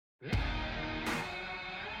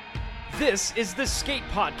This is the Skate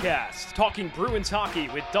Podcast, talking Bruins hockey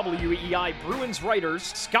with WEI Bruins writers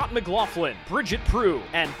Scott McLaughlin, Bridget Prue,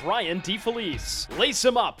 and Brian DeFelice. Lace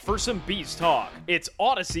them up for some Bees talk. It's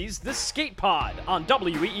Odyssey's The Skate Pod on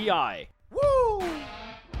WEI. Woo!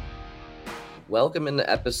 Welcome into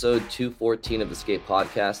episode 214 of the Skate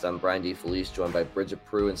Podcast. I'm Brian DeFelice, joined by Bridget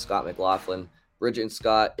Prue and Scott McLaughlin. Bridget and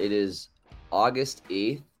Scott, it is August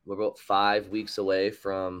 8th. We're about 5.5 weeks away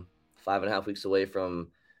from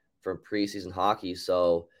preseason hockey.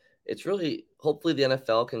 So it's really, hopefully the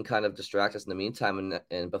NFL can kind of distract us in the meantime.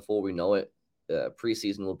 And before we know it,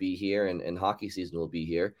 preseason will be here and hockey season will be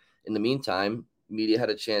here. In the meantime, media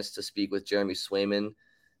had a chance to speak with Jeremy Swayman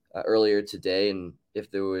earlier today. And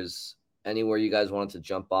if there was anywhere you guys wanted to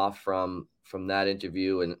jump off from that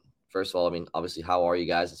interview. And first of all, I mean, obviously, how are you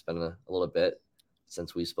guys? It's been a little bit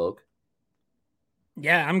since we spoke.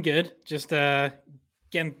 Yeah, I'm good. Just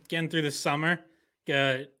getting through the summer.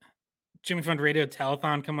 Jimmy Fund Radio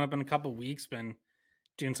Telethon coming up in a couple weeks. Been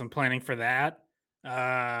doing some planning for that.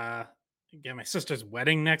 Got my sister's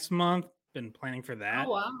wedding next month. Been planning for that.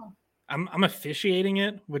 Oh wow! I'm officiating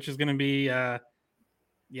it, which is going to be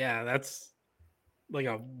that's like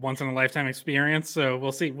a once in a lifetime experience. So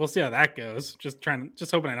we'll see how that goes. Just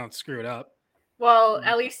hoping I don't screw it up. Well,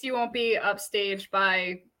 at least you won't be upstaged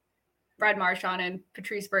by Brad Marchand and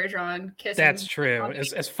Patrice Bergeron kissing. That's true.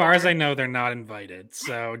 As far as I know, they're not invited,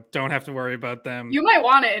 so don't have to worry about them. You might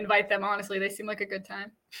want to invite them. Honestly, they seem like a good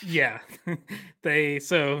time. Yeah,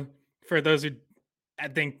 So for those who, I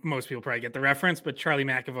think most people probably get the reference, but Charlie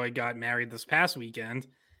McAvoy got married this past weekend,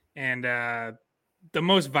 and the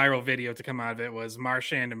most viral video to come out of it was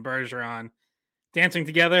Marchand and Bergeron dancing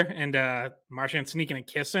together, and Marchand sneaking a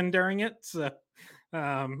kiss in during it. So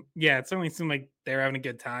it certainly seemed like they were having a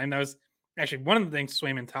good time. That was actually one of the things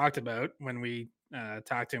Swayman talked about when we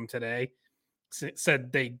talked to him today.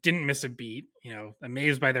 Said they didn't miss a beat,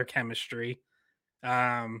 amazed by their chemistry.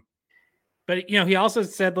 But he also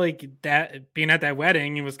said like that being at that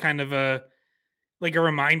wedding, it was kind of a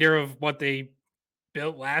reminder of what they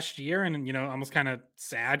built last year, and almost kind of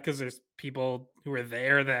sad because there's people who are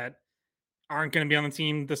there that aren't going to be on the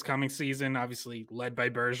team this coming season, obviously led by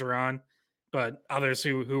Bergeron, but others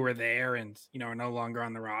who were there and are no longer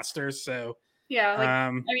on the roster. So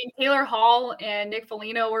yeah, Taylor Hall and Nick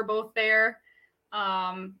Foligno were both there.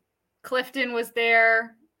 Clifton was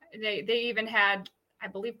there. They even had, I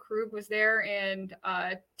believe, Krug was there, and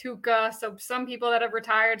Tuukka. So some people that have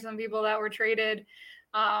retired, some people that were traded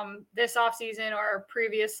this offseason or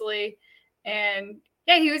previously. And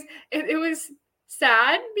yeah, it was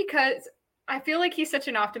sad because I feel like he's such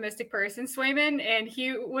an optimistic person, Swayman, and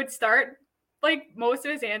he would start like most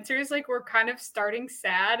of his answers were kind of starting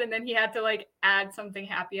sad, and then he had to add something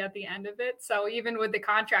happy at the end of it. So even with the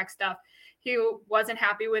contract stuff, he wasn't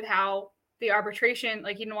happy with how the arbitration,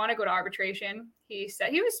 he didn't want to go to arbitration. He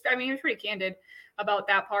said he was pretty candid about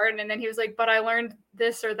that part. And then he was like, but I learned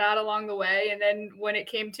this or that along the way. And then when it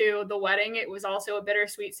came to the wedding, it was also a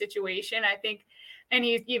bittersweet situation, I think. And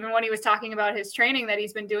even when he was talking about his training that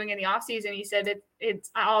he's been doing in the offseason, he said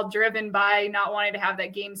it's all driven by not wanting to have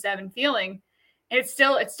that Game 7 feeling. And it's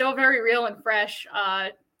still very real and fresh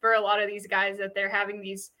for a lot of these guys that they're having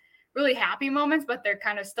these really happy moments, but they're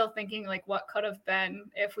kind of still thinking what could have been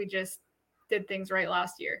if we just did things right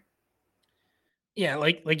last year. Yeah,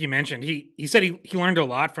 like you mentioned, he said he learned a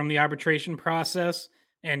lot from the arbitration process,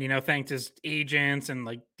 and thanked his agents and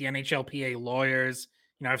the NHLPA lawyers,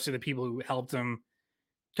 obviously the people who helped him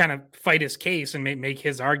kind of fight his case and make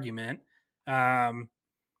his argument. And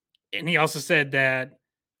he also said that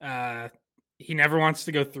he never wants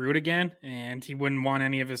to go through it again, and he wouldn't want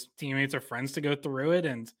any of his teammates or friends to go through it.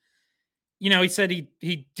 And he said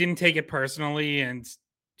he didn't take it personally, and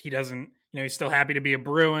he doesn't. He's still happy to be a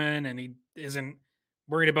Bruin, and he isn't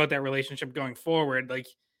worried about that relationship going forward.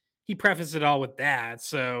 He prefaced it all with that.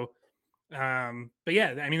 So, but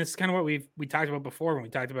yeah, this is kind of what we talked about before when we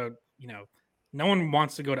talked about, no one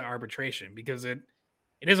wants to go to arbitration because it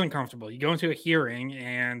is uncomfortable. You go into a hearing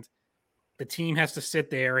and the team has to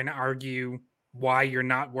sit there and argue why you're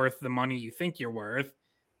not worth the money you think you're worth.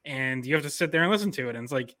 And you have to sit there and listen to it. And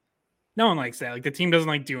it's no one likes that. The team doesn't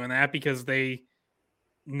like doing that because they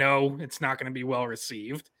know it's not going to be well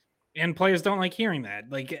received, and players don't like hearing that.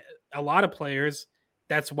 A lot of players,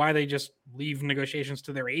 that's why they just leave negotiations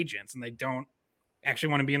to their agents, and they don't actually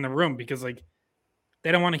want to be in the room because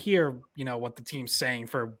they don't want to hear what the team's saying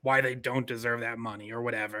for why they don't deserve that money or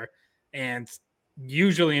whatever. And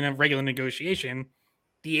usually in a regular negotiation,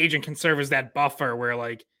 the agent can serve as that buffer where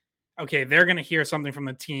okay, they're going to hear something from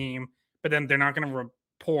the team, but then they're not going to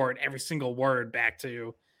report every single word back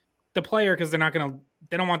to the player because they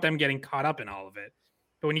don't want them getting caught up in all of it.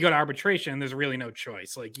 But when you go to arbitration, there's really no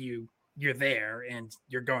choice. Like you're there and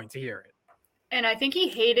you're going to hear it. And I think he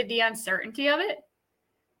hated the uncertainty of it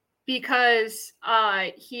because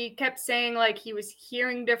he kept saying like he was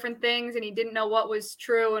hearing different things and he didn't know what was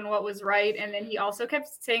true and what was right. And then he also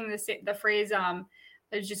kept saying the phrase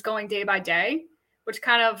is just going day by day, which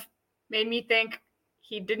kind of made me think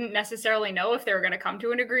he didn't necessarily know if they were going to come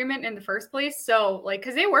to an agreement in the first place. So like,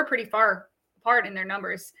 because they were pretty far apart in their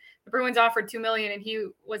numbers. The Bruins offered $2 million and he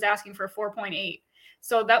was asking for 4.8.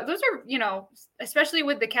 So those are, you know, especially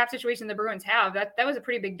with the cap situation the Bruins have, that was a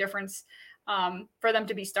pretty big difference for them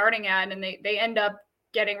to be starting at. And they end up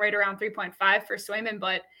getting right around 3.5 for Swayman.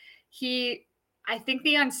 But I think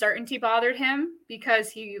the uncertainty bothered him because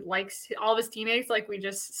he likes all of his teammates, like we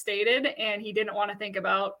just stated, and he didn't want to think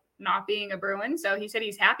about not being a Bruin. So he said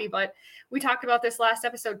he's happy. But we talked about this last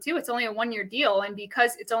episode too. It's only a 1-year deal. And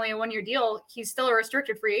because it's only a 1-year deal, he's still a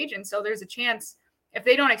restricted free agent. So there's a chance if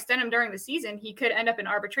they don't extend him during the season, he could end up in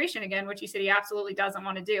arbitration again, which he said he absolutely doesn't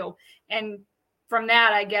want to do. And from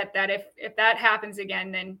that, I get that if that happens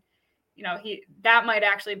again, then, you know, that might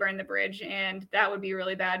actually burn the bridge. And that would be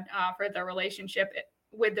really bad for the relationship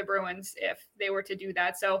with the Bruins if they were to do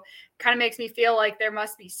that. So kind of makes me feel like there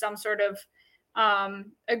must be some sort of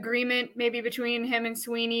agreement maybe between him and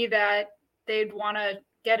Sweeney that they'd want to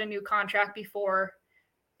get a new contract before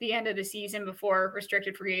the end of the season, before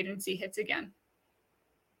restricted free agency hits again.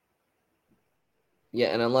 Yeah,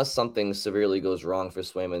 and unless something severely goes wrong for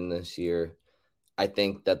Swayman this year, I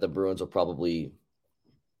think that the Bruins will probably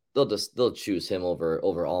they'll choose him over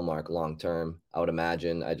Allmark long term. I would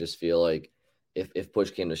imagine. I just feel like if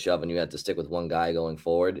push came to shove and you had to stick with one guy going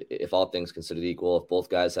forward, if all things considered equal, if both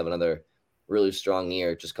guys have another really strong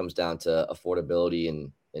year, it just comes down to affordability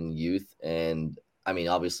and youth. And I mean,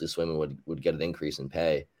 obviously Swayman would get an increase in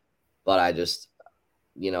pay, but I just,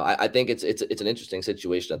 you know, I think it's an interesting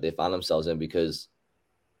situation that they found themselves in because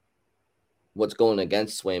what's going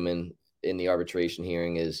against Swayman in the arbitration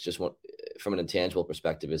hearing is just from an intangible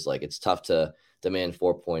perspective is like it's tough to demand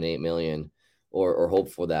 4.8 million or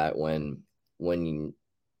hope for that when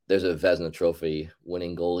there's a Vezina Trophy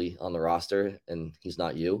winning goalie on the roster and he's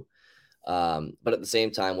not you. But at the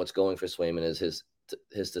same time, what's going for Swayman is his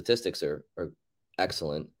statistics are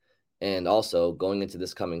excellent, and also going into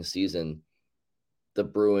this coming season, the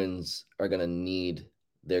Bruins are going to need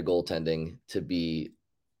their goaltending to be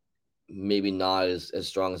maybe not as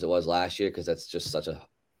strong as it was last year because that's just such a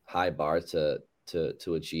high bar to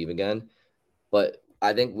achieve again. But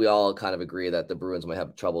I think we all kind of agree that the Bruins might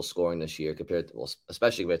have trouble scoring this year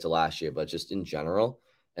especially compared to last year, but just in general.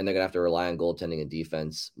 And they're going to have to rely on goaltending and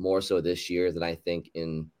defense more so this year than I think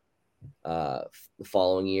in the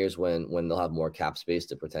following years when they'll have more cap space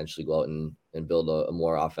to potentially go out and build a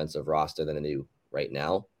more offensive roster than they do right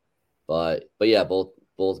now. But yeah, both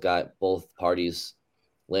parties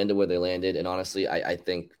landed where they landed. And honestly, I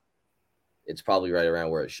think it's probably right around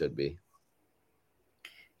where it should be.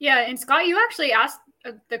 Yeah. And Scott, you actually asked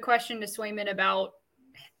the question to Swayman about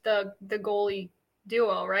the goalie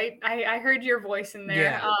duo, right? I heard your voice in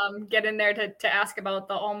there. Yeah. Get in there to ask about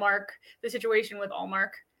the situation with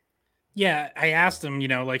Allmark. Yeah. I asked him, you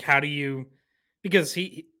know, like, how do you, because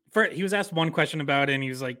he was asked one question about it and he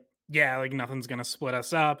was like, yeah, like nothing's going to split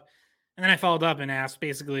us up. And then I followed up and asked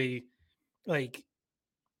basically like,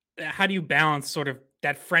 how do you balance sort of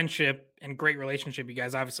that friendship and great relationship you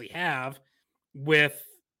guys obviously have with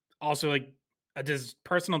also like a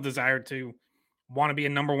personal desire to want to be a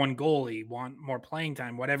number one goalie, want more playing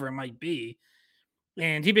time, whatever it might be.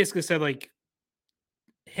 And he basically said like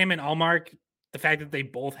him and Allmark, the fact that they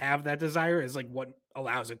both have that desire is like what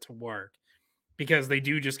allows it to work because they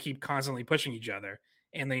do just keep constantly pushing each other.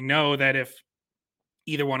 And they know that if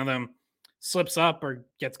either one of them slips up or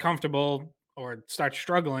gets comfortable or starts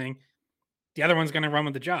struggling, the other one's going to run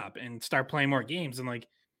with the job and start playing more games. And like,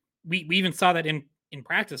 we even saw that in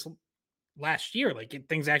practice last year, like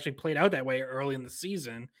things actually played out that way early in the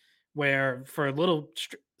season where for a little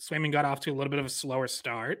Swayman got off to a little bit of a slower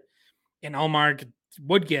start and Allmark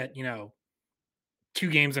would get, you know, 2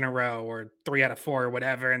 games in a row or 3 out of 4 or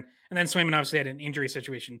whatever. And then Swayman obviously had an injury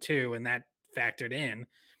situation too. And that factored in,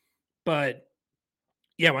 but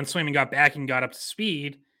yeah, when Swayman got back and got up to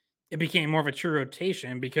speed, it became more of a true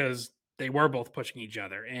rotation because they were both pushing each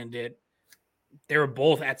other and they were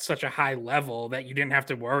both at such a high level that you didn't have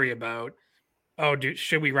to worry about, oh,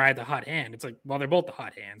 should we ride the hot hand? It's like, well, they're both the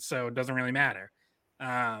hot hand, so it doesn't really matter.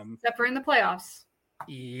 Except for in the playoffs.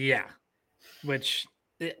 Yeah. Which,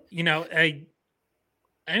 you know, I'm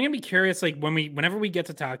going to be curious, like whenever we get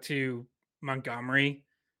to talk to Montgomery,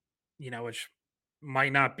 you know, which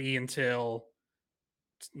might not be until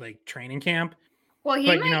like training camp. Well, he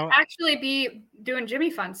But, might actually be doing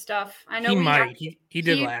Jimmy Fun stuff. I know he might. He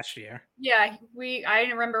did last year. Yeah, I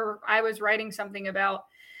remember I was writing something about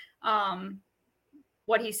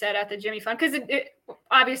what he said at the Jimmy Fund, because it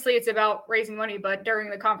obviously it's about raising money, but during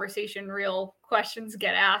the conversation, real questions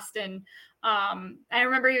get asked. And I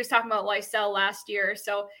remember he was talking about Lysell last year.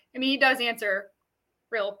 So, I mean, he does answer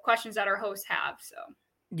real questions that our hosts have. So,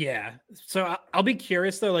 yeah. So I'll be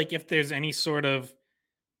curious though, like if there's any sort of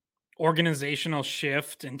organizational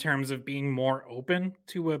shift in terms of being more open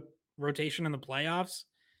to a rotation in the playoffs.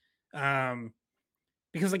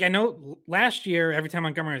 Because like I know last year, every time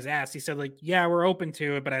Montgomery was asked, he said like, "Yeah, we're open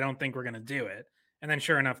to it, but I don't think we're going to do it." And then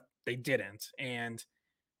sure enough, they didn't. And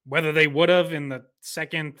whether they would have in the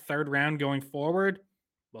second, third round going forward,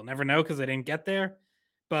 we'll never know because they didn't get there.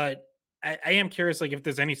 But I am curious, like if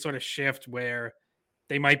there's any sort of shift where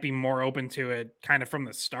they might be more open to it, kind of from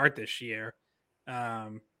the start this year.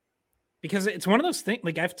 Because it's one of those things.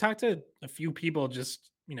 Like I've talked to a few people, just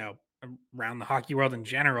around the hockey world in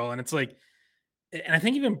general, and it's like. And I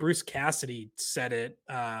think even Bruce Cassidy said it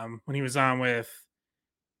when he was on with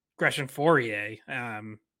Gresham Fourier.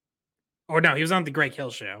 Or no, he was on the Greg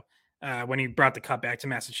Hill show when he brought the cup back to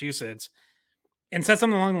Massachusetts and said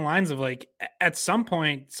something along the lines of like, at some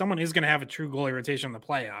point, someone is going to have a true goalie rotation in the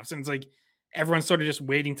playoffs. And it's like everyone's sort of just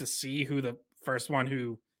waiting to see who the first one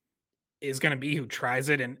who is going to be, who tries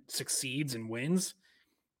it and succeeds and wins.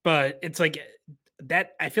 But it's like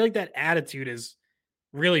that. I feel like that attitude is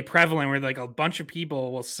really prevalent where like a bunch of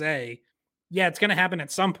people will say, yeah, it's going to happen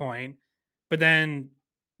at some point, but then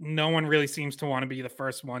no one really seems to want to be the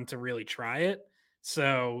first one to really try it.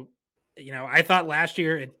 So, I thought last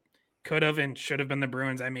year it could have and should have been the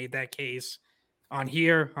Bruins. I made that case on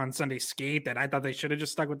here on Sunday Skate that I thought they should have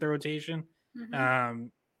just stuck with their rotation. mm-hmm.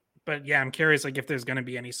 But yeah, I'm curious like if there's going to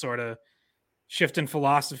be any sort of shift in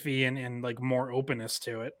philosophy and like more openness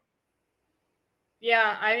to it.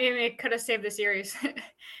 Yeah, I mean, it could have saved the series.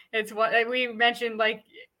 It's what we mentioned, like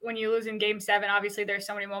when you lose in Game 7, obviously there's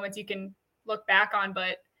so many moments you can look back on,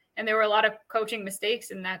 and there were a lot of coaching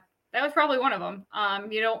mistakes, and that was probably one of them.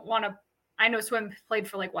 You don't want to. I know Swim played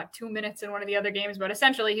for 2 minutes in one of the other games, but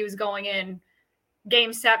essentially he was going in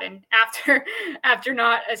Game 7 after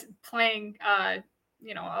not playing, a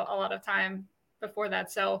lot of time before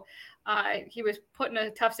that. So he was put in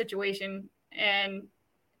a tough situation, and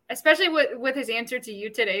especially with his answer to you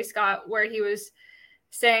today, Scott, where he was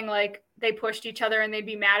saying like they pushed each other and they'd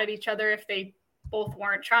be mad at each other if they both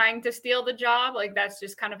weren't trying to steal the job. Like that's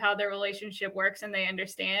just kind of how their relationship works and they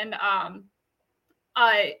understand.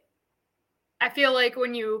 I feel like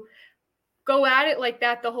when you go at it like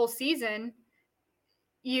that the whole season,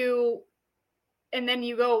 and then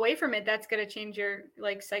you go away from it, that's going to change your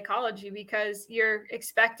psychology because you're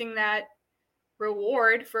expecting that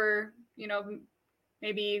reward for,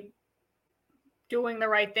 maybe doing the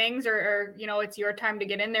right things or it's your time to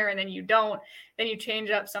get in there and then you don't, then you change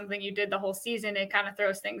up something you did the whole season. It kind of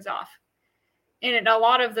throws things off. And a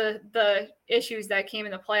lot of the issues that came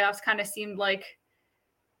in the playoffs kind of seemed like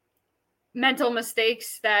mental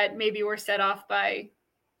mistakes that maybe were set off by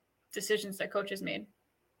decisions that coaches made.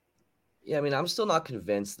 Yeah, I mean, I'm still not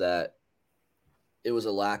convinced that it was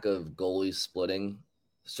a lack of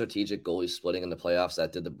strategic goalie splitting in the playoffs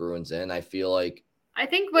that did the Bruins in. I feel like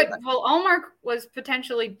Allmark was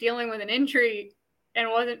potentially dealing with an injury and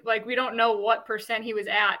wasn't we don't know what percent he was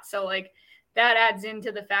at. So that adds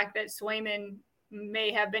into the fact that Swayman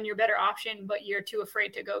may have been your better option, but you're too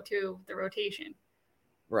afraid to go to the rotation.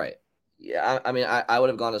 Right. Yeah. I mean, I would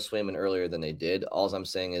have gone to Swayman earlier than they did. All I'm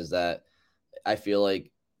saying is that I feel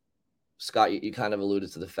like Scott, you kind of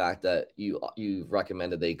alluded to the fact that you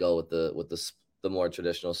recommended they go with the more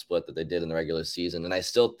traditional split that they did in the regular season. And I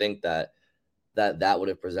still think that would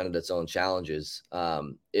have presented its own challenges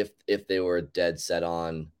if they were dead set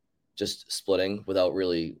on just splitting without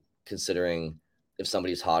really considering if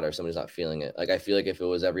somebody's hot or somebody's not feeling it. I feel like if it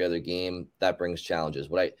was every other game, that brings challenges.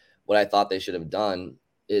 What I thought they should have done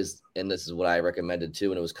is, and this is what I recommended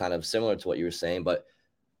too, and it was kind of similar to what you were saying, but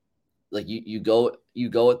you go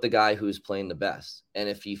with the guy who's playing the best, and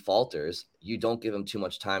if he falters, you don't give him too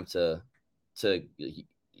much time to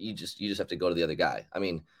you just have to go to the other guy. I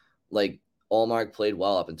mean, Allmark played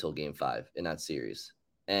well up until Game 5 in that series,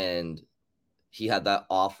 and he had that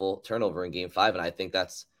awful turnover in Game 5, and I think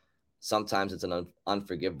that's sometimes it's an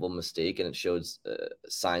unforgivable mistake, and it shows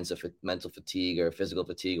signs of mental fatigue or physical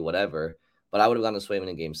fatigue or whatever. But I would have gone to Swayman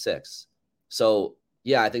in Game 6. So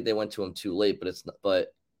yeah, I think they went to him too late,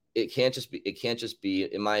 but it can't just be,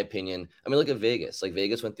 in my opinion. I mean, look at Vegas.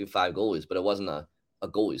 Vegas went through 5 goalies, but it wasn't a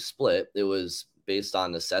goalie split. It was based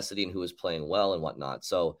on necessity and who is playing well and whatnot.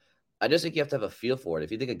 So I just think you have to have a feel for it.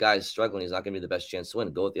 If you think a guy is struggling, he's not going to be the best chance to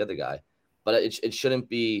win, go with the other guy. But it shouldn't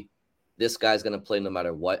be this guy's going to play no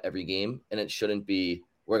matter what every game. And it shouldn't be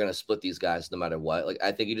we're going to split these guys no matter what. Like,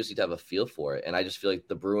 I think you just need to have a feel for it. And I just feel like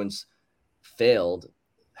the Bruins failed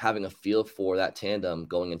having a feel for that tandem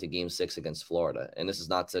going into game 6 against Florida. And this is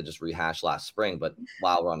not to just rehash last spring, but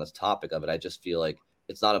while we're on this topic of it, I just feel like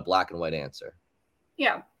it's not a black and white answer.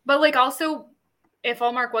 Yeah. But like also, if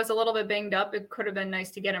Allmark was a little bit banged up, it could have been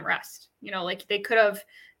nice to get him rest. You know, like they could have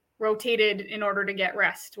rotated in order to get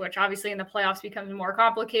rest, which obviously in the playoffs becomes more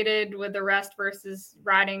complicated with the rest versus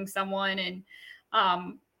riding someone. And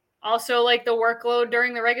also like the workload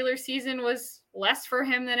during the regular season was less for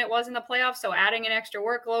him than it was in the playoffs. So adding an extra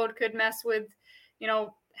workload could mess with, you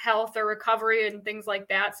know, health or recovery and things like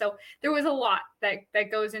that. So there was a lot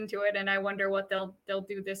that goes into it. And I wonder what they'll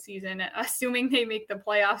do this season, assuming they make the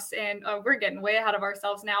playoffs. And we're getting way ahead of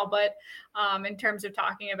ourselves now. But in terms of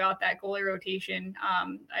talking about that goalie rotation,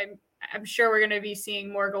 I'm sure we're going to be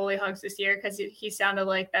seeing more goalie hugs this year, because he sounded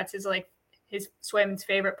like that's his Swayman's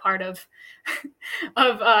favorite part of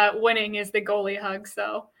winning is the goalie hug.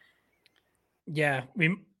 So yeah,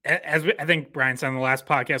 I think Brian said on the last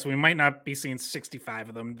podcast, we might not be seeing 65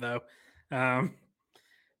 of them though.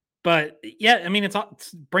 But yeah, I mean,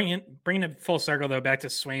 it's bringing it full circle though back to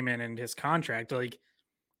Swayman and his contract, like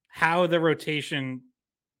how the rotation,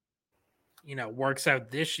 you know, works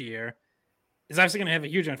out this year is obviously going to have a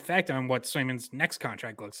huge effect on what Swayman's next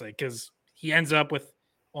contract looks like, because he ends up with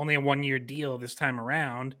only a 1-year deal this time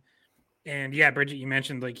around. And yeah, Bridget, you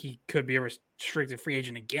mentioned like he could be a restricted free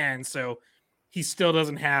agent again, so he still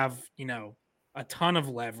doesn't have, you know, a ton of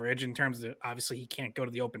leverage in terms of, obviously he can't go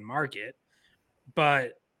to the open market.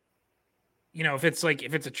 But you know, if it's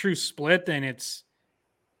a true split, then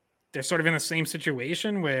they're sort of in the same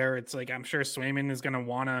situation where it's like, I'm sure Swayman is going to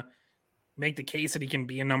want to make the case that he can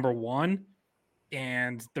be a number one,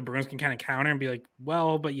 and the Bruins can kind of counter and be like,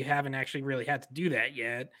 well, but you haven't actually really had to do that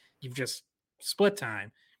yet. You've just split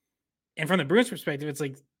time. And from the Bruins perspective, it's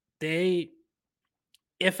like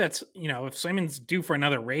if Swayman's due for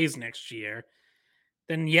another raise next year,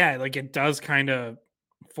 then yeah, like it does kind of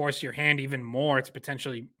force your hand even more to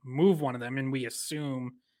potentially move one of them. And we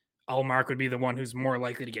assume Allmark would be the one who's more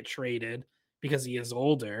likely to get traded because he is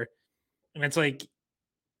older. And it's like,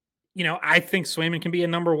 you know, I think Swayman can be a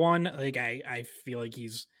number one. Like I feel like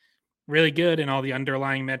he's really good in all the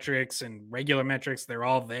underlying metrics and regular metrics. They're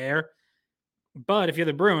all there. But if you're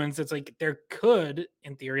the Bruins, it's like there could,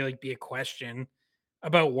 in theory, like be a question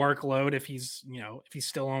about workload if he's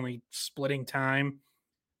still only splitting time,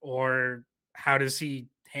 or how does he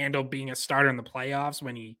handle being a starter in the playoffs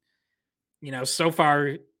when he, you know, so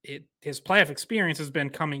far his playoff experience has been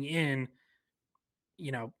coming in,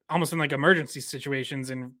 you know, almost in like emergency situations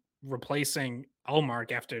and replacing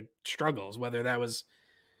Allmark after struggles, whether that was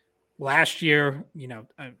last year,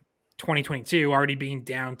 2022 already being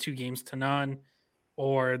down 2-0,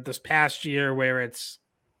 or this past year where it's,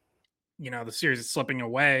 you know, the series is slipping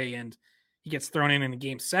away and he gets thrown in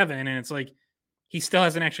game 7, and it's like he still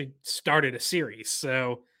hasn't actually started a series.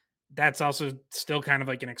 So that's also still kind of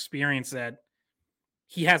like an experience that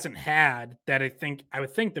he hasn't had, that I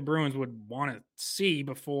would think the Bruins would want to see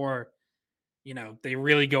before, you know, they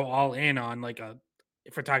really go all in on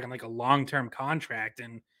if we're talking like a long-term contract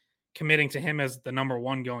and committing to him as the number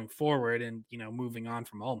one going forward, and, you know, moving on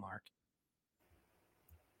from Allmark.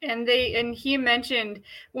 And he mentioned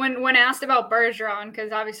when asked about Bergeron,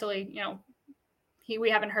 because obviously, you know, we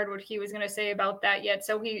haven't heard what he was going to say about that yet.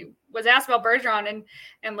 So he was asked about Bergeron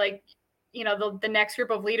and like, you know, the next group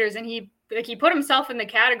of leaders, and he put himself in the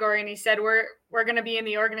category, and he said, we're going to be in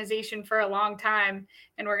the organization for a long time,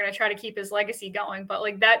 and we're going to try to keep his legacy going. But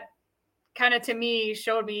like that kind of, to me,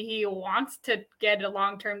 showed me he wants to get a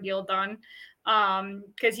long-term deal done,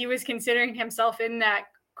 because he was considering himself in that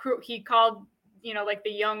crew. He called, you know, like the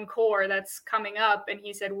young core that's coming up, and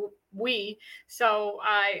he said we. So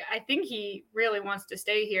I think he really wants to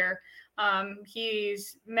stay here.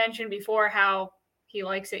 He's mentioned before how he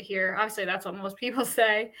likes it here. Obviously that's what most people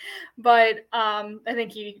say, but I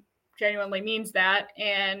think he genuinely means that,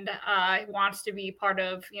 and wants to be part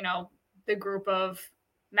of, you know, the group of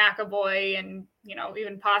McAvoy and, you know,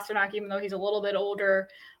 even Pasternak, even though he's a little bit older,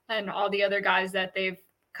 and all the other guys that they've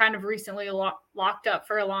kind of recently locked up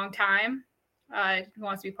for a long time. He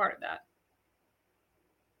wants to be part of that.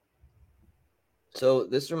 So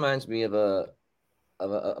this reminds me of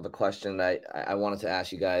a question I wanted to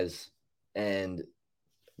ask you guys, and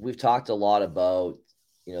we've talked a lot about,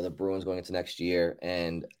 you know, the Bruins going into next year,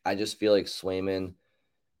 and I just feel like Swayman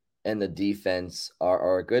and the defense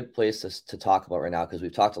are a good place to talk about right now, because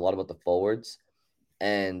we've talked a lot about the forwards,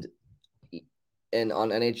 and on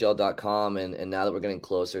NHL.com, and now that we're getting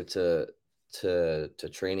closer to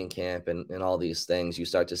training camp and all these things, you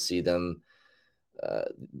start to see them,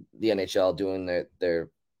 the NHL doing their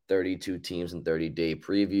 32 teams and 30-day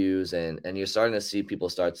previews, and you're starting to see people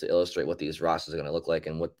start to illustrate what these rosters are going to look like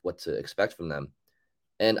and what to expect from them.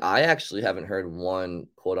 And I actually haven't heard one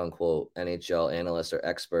quote unquote NHL analyst or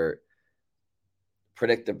expert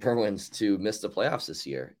predict the Bruins to miss the playoffs this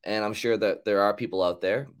year. And I'm sure that there are people out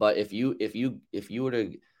there, but if you were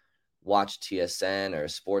to watch TSN or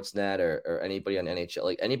Sportsnet or anybody on NHL,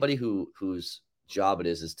 like anybody whose job it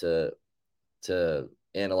is to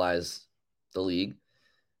analyze the league,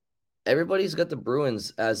 everybody's got the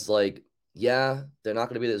Bruins as like, yeah, they're not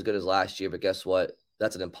going to be as good as last year, but guess what?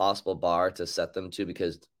 That's an impossible bar to set them to,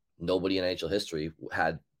 because nobody in NHL history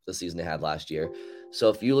had the season they had last year. So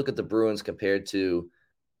if you look at the Bruins compared to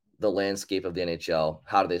the landscape of the NHL,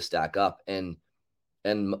 how do they stack up? And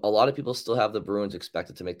a lot of people still have the Bruins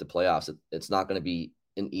expected to make the playoffs. It's not going to be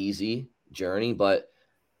an easy journey, but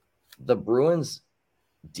the Bruins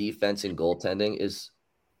defense and goaltending is,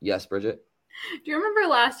 yes, Bridget? Do you remember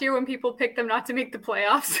last year when people picked them not to make the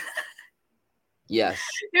playoffs? Yes.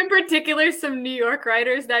 In particular, some New York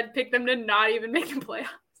writers that picked them to not even make the playoffs.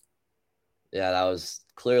 Yeah, that was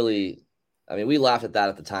clearly, I mean, we laughed at that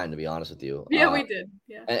at the time, to be honest with you. Yeah, we did.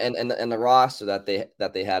 Yeah. And the roster that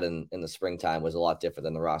they had in the springtime was a lot different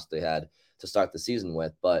than the roster they had to start the season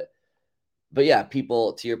with. But yeah,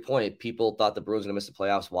 people, to your point, people thought the Bruins were going to miss the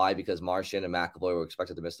playoffs. Why? Because Marchand and McAvoy were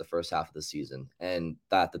expected to miss the first half of the season, and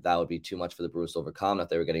that would be too much for the Bruins to overcome, that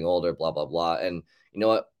they were getting older, blah, blah, blah. And you know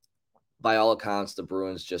what? By all accounts, the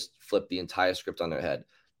Bruins just flipped the entire script on their head.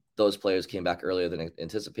 Those players came back earlier than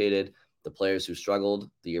anticipated. The players who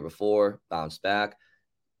struggled the year before bounced back.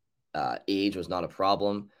 Age was not a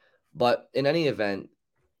problem. But in any event,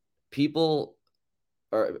 the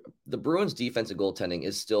Bruins defense and goaltending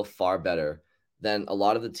is still far better than a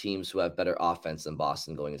lot of the teams who have better offense than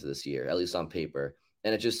Boston going into this year, at least on paper.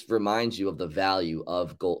 And it just reminds you of the value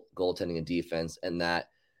of goaltending and defense, and that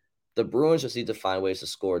the Bruins just need to find ways to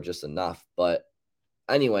score just enough. But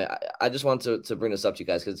anyway, I just wanted to bring this up to you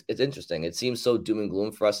guys because it's interesting. It seems so doom and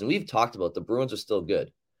gloom for us, and we've talked about the Bruins are still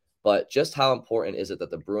good. But just how important is it that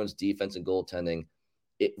the Bruins defense and goaltending,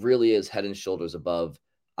 it really is head and shoulders above,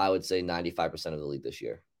 I would say, 95% of the league this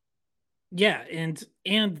year. Yeah,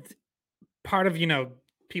 and part of,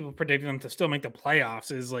 people predicting them to still make the playoffs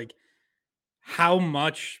is like how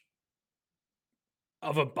much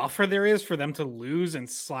of a buffer there is for them to lose and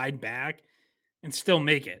slide back and still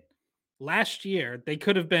make it. Last year, they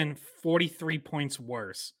could have been 43 points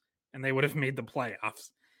worse and they would have made the playoffs.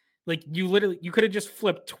 Like you could have just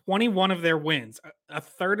flipped 21 of their wins, a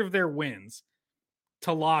third of their wins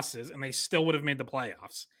to losses, and they still would have made the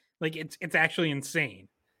playoffs. Like it's actually insane.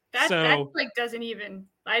 That like doesn't even,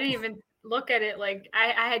 I didn't even look at it. Like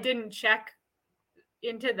I didn't check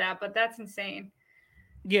into that, but that's insane.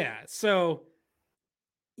 Yeah. So,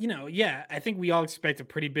 I think we all expect a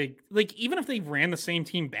pretty big, like, even if they ran the same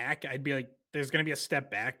team back, I'd be like, there's going to be a step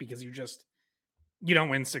back because you don't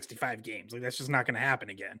win 65 games. Like, that's just not going to happen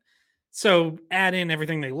again. So add in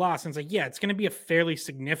everything they lost, and it's like, yeah, it's going to be a fairly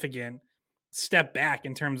significant step back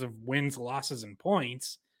in terms of wins, losses, and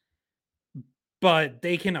points. But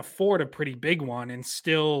they can afford a pretty big one and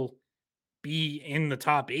still be in the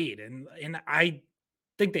top 8. And I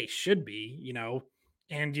think they should be,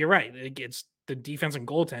 and you're right. It's the defense and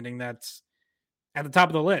goaltending that's at the top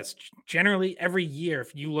of the list. Generally, every year,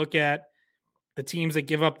 if you look at the teams that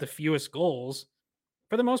give up the fewest goals,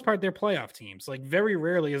 for the most part, they're playoff teams. Like, very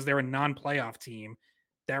rarely is there a non-playoff team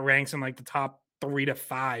that ranks in like the top 3 to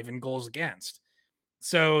 5 in goals against.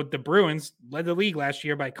 So the Bruins led the league last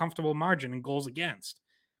year by a comfortable margin in goals against.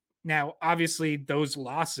 Now, obviously, those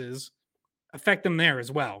losses affect them there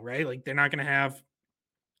as well, right? Like, they're not going to have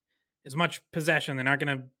as much possession. They're not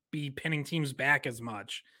going to be pinning teams back as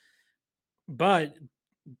much. But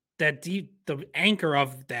the anchor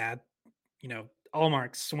of that,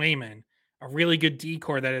 Ullmark, Swayman, a really good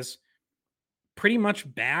decor that is pretty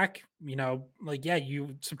much back.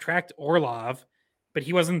 You subtract Orlov, but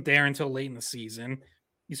he wasn't there until late in the season.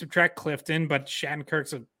 You subtract Clifton, but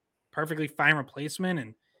Shattenkirk's a perfectly fine replacement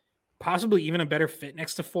and possibly even a better fit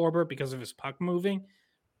next to Forbert because of his puck moving.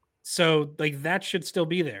 So, that should still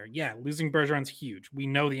be there. Yeah, losing Bergeron's huge. We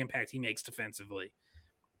know the impact he makes defensively.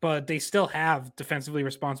 But they still have defensively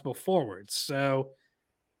responsible forwards. So,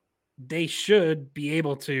 they should be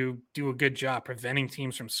able to do a good job preventing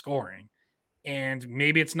teams from scoring. And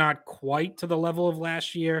maybe it's not quite to the level of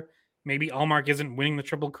last year, maybe Allmark isn't winning the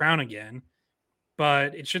Triple Crown again,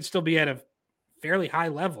 but it should still be at a fairly high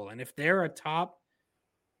level. And if they're a top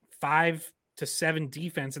 5 to 7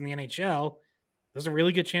 defense in the NHL, there's a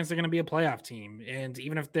really good chance they're going to be a playoff team. And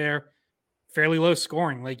even if they're fairly low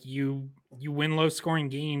scoring, like you win low scoring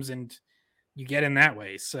games and you get in that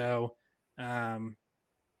way. So, and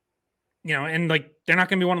like they're not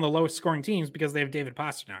going to be one of the lowest scoring teams because they have David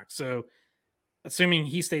Pastrnak. So, assuming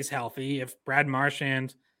he stays healthy, if Brad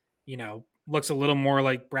Marchand, looks a little more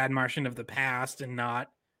like Brad Marchand of the past and not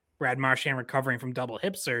Brad Marchand recovering from double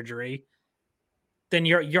hip surgery, then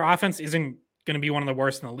your offense isn't going to be one of the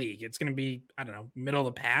worst in the league. It's going to be, I don't know, middle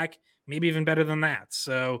of the pack, maybe even better than that.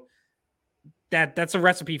 So that's a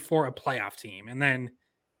recipe for a playoff team. And then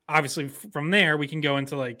obviously from there we can go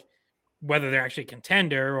into like whether they're actually a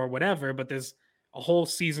contender or whatever, but there's a whole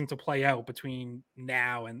season to play out between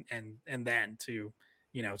now and then to,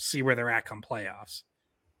 see where they're at come playoffs.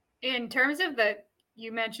 In terms of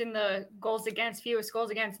you mentioned the fewest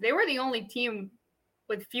goals against, they were the only team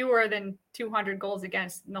with fewer than 200 goals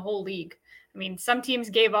against in the whole league. I mean, some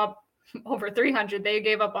teams gave up over 300. They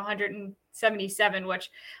gave up 177,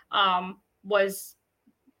 which was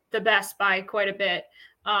the best by quite a bit.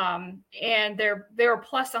 And they're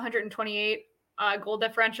plus 128 goal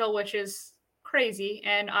differential, which is crazy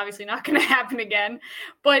and obviously not going to happen again.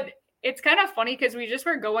 But it's kind of funny because we just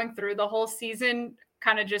were going through the whole season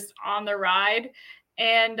kind of just on the ride,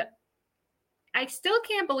 and I still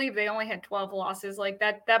can't believe they only had 12 losses. Like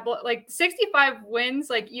that like 65 wins,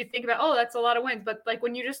 like you think about, oh, that's a lot of wins. But like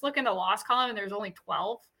when you just look in the loss column and there's only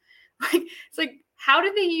 12, like it's like, how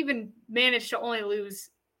did they even manage to only lose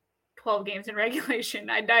 12 games in regulation?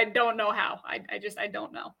 I don't know how. I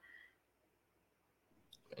don't know.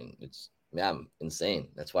 And it's insane.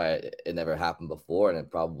 That's why it never happened before,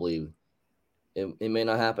 and it may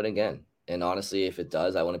not happen again. And honestly, if it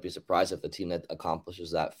does, I wouldn't be surprised if the team that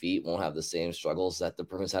accomplishes that feat won't have the same struggles that the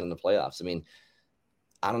Bruins had in the playoffs. I mean,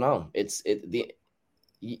 I don't know.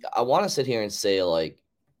 I want to sit here and say like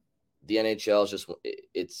the NHL is just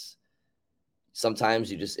it's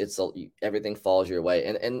sometimes everything falls your way,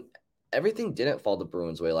 and everything didn't fall the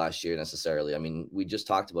Bruins' way last year necessarily. I mean, we just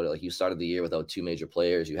talked about it. Like you started the year without 2 major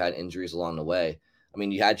players. You had injuries along the way. I mean,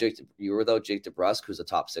 you were without Jake DeBrusk, who's a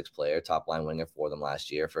top 6 player, top line winger for them last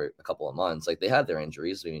year for a couple of months. Like they had their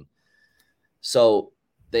injuries. I mean, so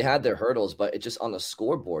they had their hurdles, but it just on the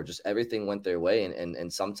scoreboard, just everything went their way.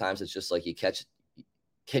 And sometimes it's just like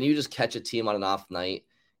can you just catch a team on an off night?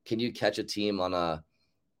 Can you catch a team on a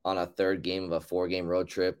third game of a 4-game road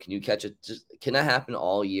trip? Can you catch it? Can that happen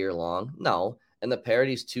all year long? No. And the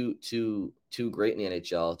parity's too great in the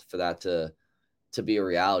NHL for that to be a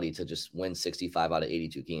reality. To just win 65 out of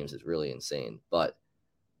 82 games is really insane. But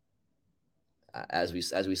as we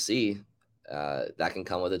see, that can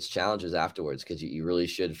come with its challenges afterwards, because you really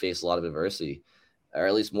should face a lot of adversity, or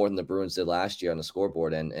at least more than the Bruins did last year on the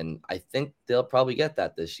scoreboard. And I think they'll probably get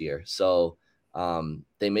that this year. So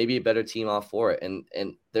they may be a better team off for it.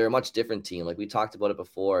 And they're a much different team. Like we talked about it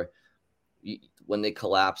before, when they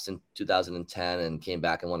collapsed in 2010 and came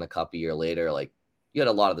back and won a cup a year later, like you had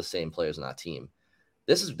a lot of the same players on that team.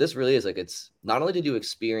 This really is like, it's not only did you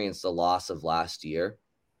experience the loss of last year,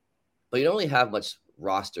 but you don't really have much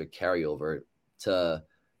roster carryover to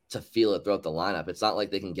feel it throughout the lineup. It's not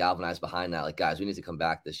like they can galvanize behind that. Like, guys, we need to come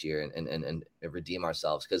back this year and redeem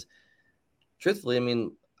ourselves. Because truthfully, I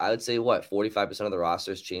mean, I would say 45% of the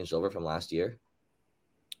roster has changed over from last year.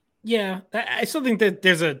 Yeah, I still think that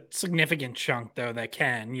there's a significant chunk though that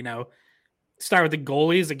can, start with the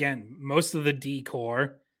goalies again. Most of the D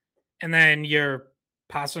core, and then your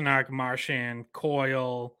Pastrnak, Marchand,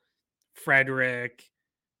 Coyle, Frederick,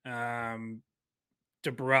 DeBrusk,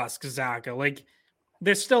 Zacha. Like,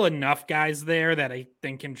 there's still enough guys there that I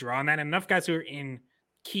think can draw on that. Enough guys who are in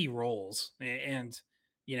key roles and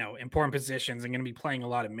important positions and going to be playing a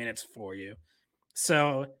lot of minutes for you.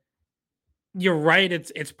 So you're right.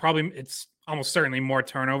 It's almost certainly more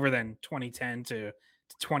turnover than 2010 to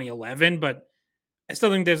 2011, but I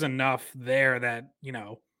still think there's enough there that,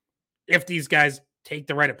 if these guys take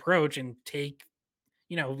the right approach and take,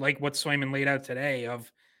 like what Swayman laid out today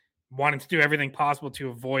of wanting to do everything possible to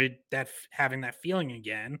avoid that, having that feeling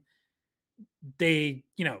again, they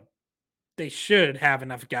should have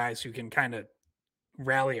enough guys who can kind of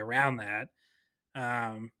rally around that.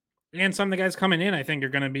 And some of the guys coming in, I think, are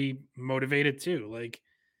going to be motivated too. Like,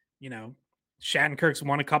 Shattenkirk's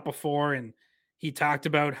won a cup before, and he talked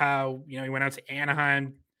about how, he went out to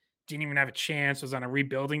Anaheim, didn't even have a chance, was on a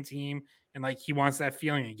rebuilding team, and like he wants that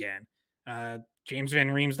feeling again. James Van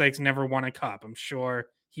Riemsdyk's never won a cup. I'm sure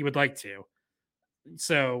he would like to.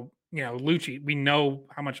 So Lucic, we know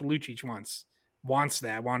how much Lucic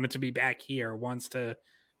wanted to be back here, wants to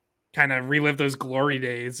kind of relive those glory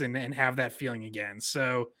days and have that feeling again.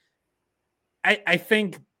 So I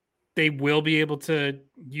think they will be able to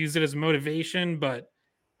use it as motivation, but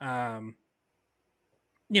that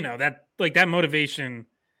motivation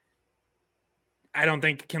I don't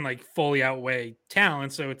think can like fully outweigh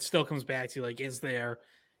talent. So it still comes back to like, is there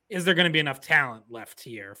going to be enough talent left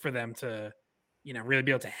here for them to, really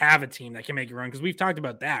be able to have a team that can make a run? Because we've talked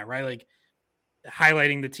about that, right? Like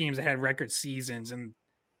highlighting the teams that had record seasons and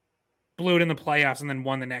blew it in the playoffs and then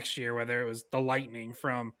won the next year, whether it was the Lightning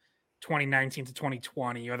from 2019 to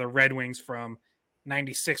 2020 or the Red Wings from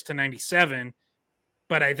 96 to 97.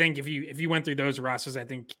 But I think if you went through those rosters, I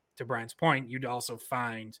think to Brian's point, you'd also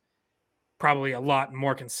find probably a lot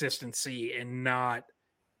more consistency and not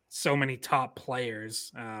so many top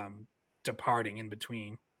players departing in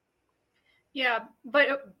between. Yeah,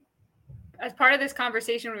 but as part of this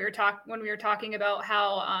conversation, when we were talking about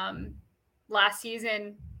how last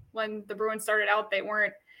season when the Bruins started out, they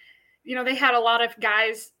weren't, they had a lot of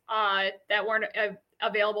guys that weren't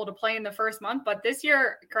available to play in the first month. But this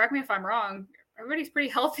year, correct me if I'm wrong, everybody's pretty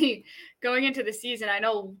healthy going into the season. I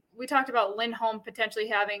know we talked about Lindholm potentially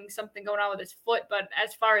having something going on with his foot, but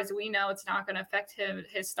as far as we know, it's not going to affect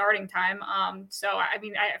his starting time. So, I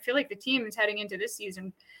mean, I feel like the team is heading into this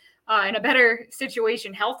season in a better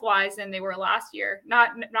situation health-wise than they were last year.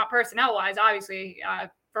 Not personnel-wise, obviously,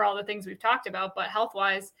 for all the things we've talked about, but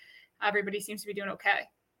health-wise, everybody seems to be doing okay.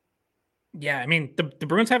 Yeah, I mean, the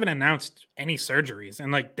Bruins haven't announced any surgeries,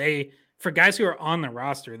 and like for guys who are on the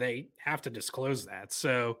roster, they have to disclose that.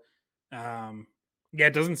 So, yeah,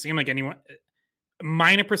 it doesn't seem like anyone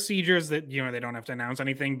minor procedures that they don't have to announce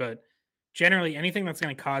anything, but generally anything that's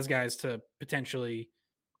going to cause guys to potentially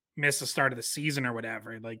miss the start of the season or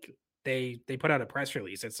whatever, like they put out a press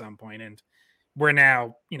release at some point, and we're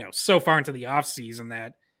now so far into the off season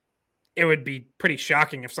that it would be pretty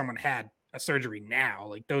shocking if someone had a surgery now.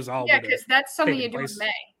 Like those all because that's something you do in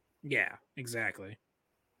May. Yeah, exactly.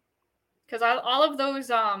 Because all of those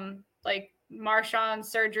like Marchand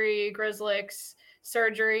surgery, Grizzlick's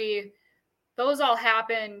surgery, those all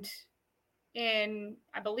happened in,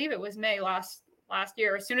 I believe it was May last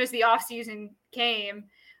year. As soon as the off season came,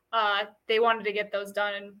 they wanted to get those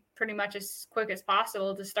done pretty much as quick as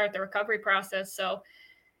possible to start the recovery process. So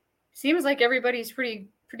seems like everybody's pretty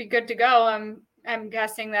good to go. I'm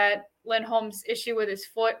guessing that Lindholm's issue with his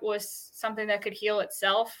foot was something that could heal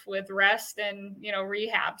itself with rest and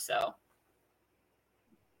rehab. So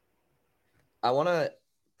I want to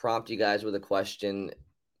prompt you guys with a question,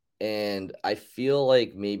 and I feel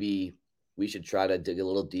like maybe we should try to dig a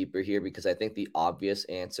little deeper here, because I think the obvious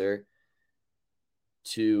answer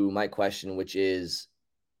to my question, which is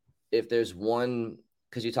if there's one,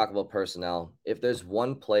 because you talk about personnel, if there's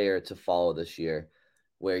one player to follow this year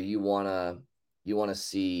where you want to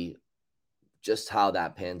see just how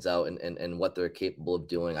that pans out and what they're capable of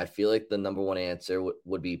doing, I feel like the number one answer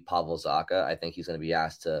would be Pavel Zacha. I think he's going to be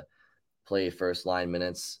asked to play first line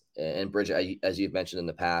minutes. And Bridget, as you've mentioned in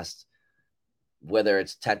the past, whether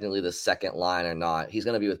it's technically the second line or not, he's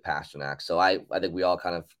going to be with Pasternak. So I think we all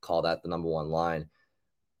kind of call that the number one line.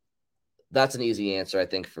 That's an easy answer, I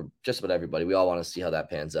think, for just about everybody. We all want to see how that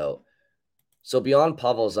pans out. So beyond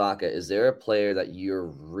Pavel Zacha, is there a player that you're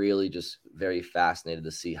really just very fascinated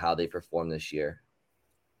to see how they perform this year?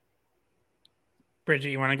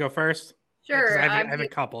 Bridget, you want to go first? Sure. I have a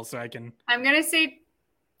couple, so I can. I'm going to say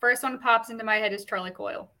first one pops into my head is Charlie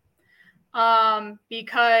Coyle,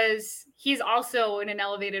 because he's also in an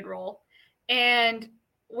elevated role. And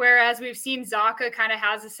whereas we've seen Zacha kind of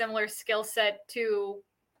has a similar skill set to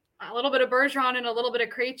a little bit of Bergeron and a little bit of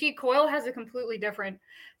Krejci, Coyle has a completely different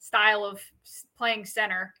style of playing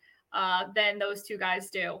center than those two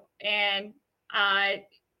guys do. And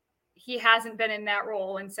he hasn't been in that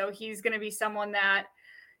role. And so he's going to be someone that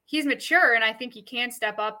he's mature, and I think he can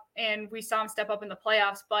step up, and we saw him step up in the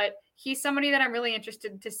playoffs, but he's somebody that I'm really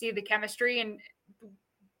interested to see the chemistry, and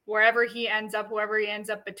whoever he ends up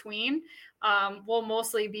between will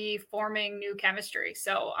mostly be forming new chemistry.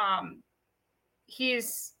 So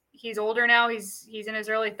he's older now. He's in his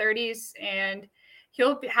early 30s, and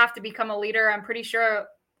he'll have to become a leader. I'm pretty sure,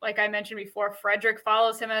 like I mentioned before, Frederick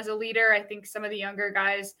follows him as a leader. I think some of the younger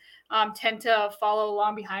guys tend to follow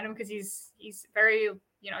along behind him because he's very,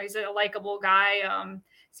 he's a likable guy,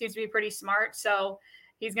 seems to be pretty smart. So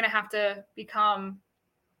he's going to have to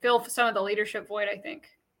fill some of the leadership void, I think.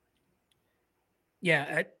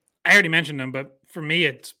 Yeah, I already mentioned him, but for me,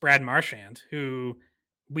 it's Brad Marchand, who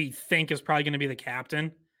we think is probably going to be the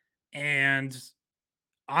captain. And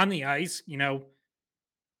on the ice,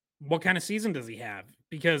 what kind of season does he have?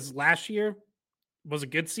 Because last year was a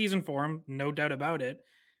good season for him, no doubt about it,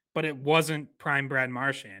 but it wasn't prime Brad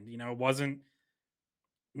Marchand. It wasn't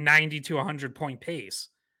 90 to 100 point pace.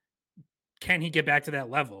 Can he get back to that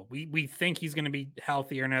level? We think he's going to be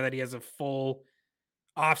healthier now that he has a full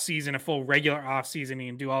off season, a full regular off season. He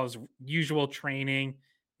can do all his usual training,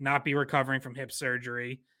 not be recovering from hip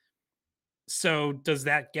surgery. So does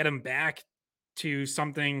that get him back to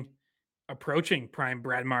something approaching prime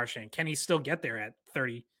Brad Marchand? Can he still get there at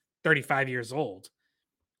 30, 35 years old?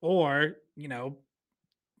 Or,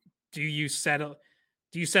 do you settle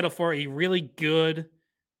for a really good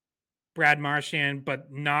Brad Marchand,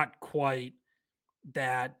 but not quite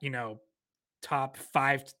that, top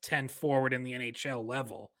 5 to 10 forward in the NHL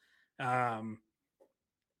level?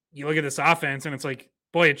 You look at this offense and it's like,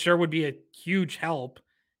 boy, it sure would be a huge help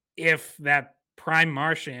if that prime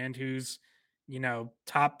Marchand, who's,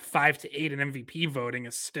 top 5 to 8 in MVP voting,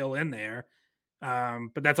 is still in there.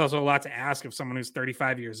 But that's also a lot to ask of someone who's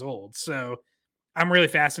 35 years old. So I'm really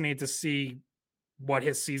fascinated to see what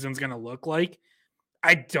his season's going to look like.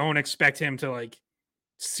 I don't expect him to like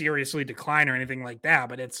seriously decline or anything like that,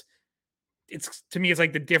 but it's to me, it's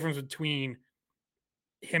like the difference between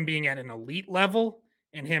him being at an elite level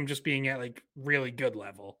and him just being at like really good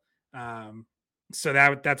level. So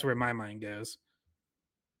that's where my mind goes.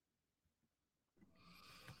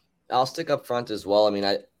 I'll stick up front as well. I mean,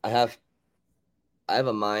 I have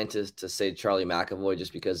a mind to say Charlie McAvoy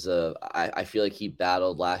just because I feel like he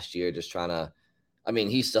battled last year just trying to. I mean,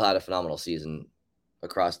 he still had a phenomenal season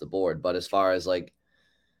across the board, but as far as like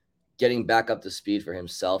getting back up to speed for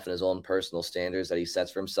himself and his own personal standards that he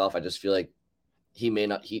sets for himself, I just feel like he may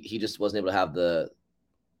not. He just wasn't able to have the.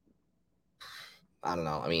 I don't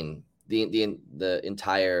know. I mean, the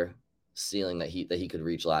entire ceiling that he could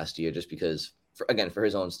reach last year, just because for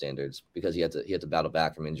his own standards, because he had to battle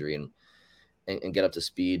back from injury and get up to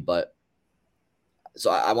speed. But so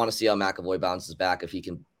I want to see how McAvoy bounces back, if he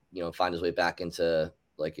can, find his way back into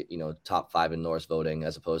like, top 5 in Norris voting,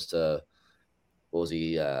 as opposed to, what was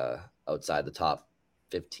he, outside the top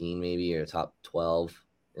 15 maybe, or top 12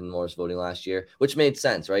 in Norris voting last year, which made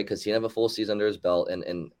sense, right? Because he didn't have a full season under his belt.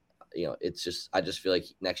 And it's just, I just feel like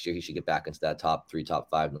next year he should get back into that top 3, top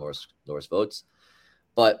 5 Norris votes.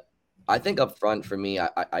 But I think up front for me,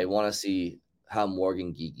 I want to see how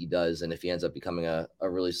Morgan Geekie does, and if he ends up becoming a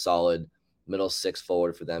really solid middle 6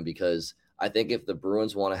 forward for them, because I think if the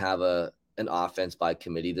Bruins want to have an offense by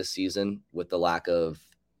committee this season, with the lack of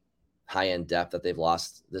high-end depth that they've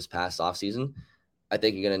lost this past offseason, I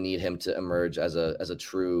think you're going to need him to emerge as a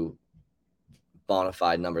true bona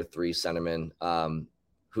fide number 3 centerman,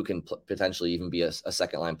 who can potentially even be a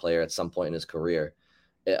second-line player at some point in his career.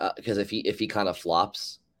 Because if he kind of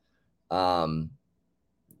flops,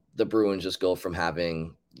 the Bruins just go from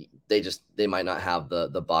having they might not have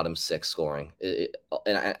the bottom 6 scoring,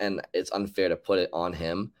 and it's unfair to put it on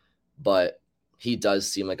him, but he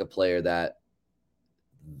does seem like a player that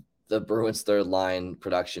the Bruins third line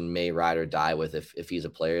production may ride or die with, if he's a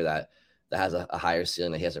player that has a higher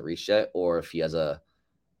ceiling that he hasn't reached yet, or if he has a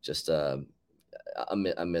miss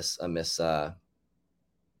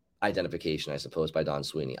identification, I suppose, by Don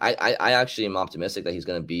Sweeney. I actually am optimistic that he's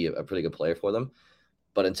going to be a pretty good player for them,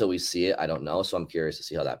 but until we see it, I don't know. So I'm curious to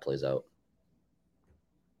see how that plays out.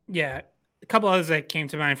 Yeah, a couple others that came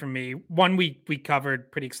to mind for me. One we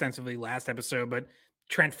covered pretty extensively last episode, but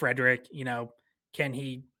Trent Frederick, can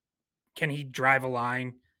he drive a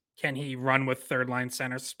line? Can he run with third line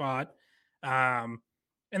center spot? And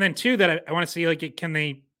then 2 that I want to see, like, can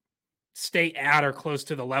they stay at or close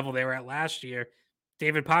to the level they were at last year?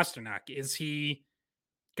 David Pastrnak, is he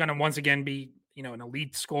going to once again be, an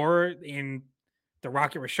elite scorer in the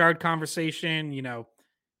Rocket Richard conversation,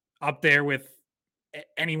 up there with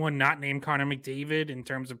anyone not named Connor McDavid in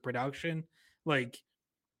terms of production? Like,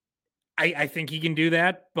 I think he can do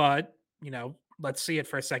that, but, let's see it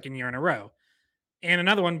for a second year in a row. And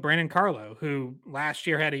another one, Brandon Carlo, who last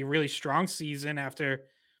year had a really strong season after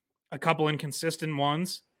a couple inconsistent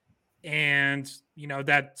ones. And,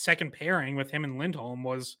 that second pairing with him and Lindholm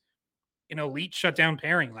was an elite shutdown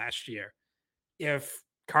pairing last year. If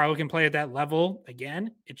Carlo can play at that level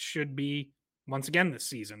again, it should be once again this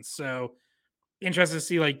season. So interested to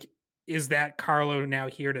see, like, is that Carlo now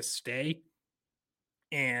here to stay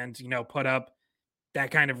and, put up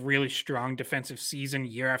that kind of really strong defensive season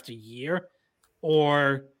year after year?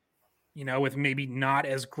 Or, with maybe not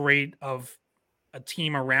as great of a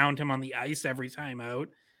team around him on the ice every time out,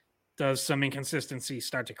 does some inconsistency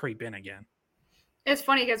start to creep in again? It's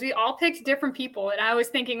funny because we all picked different people. And I was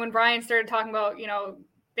thinking, when Brian started talking about,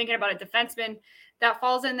 thinking about a defenseman that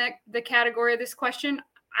falls in the category of this question,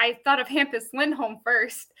 I thought of Hampus Lindholm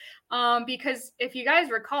first, because if you guys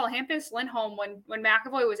recall, Hampus Lindholm, when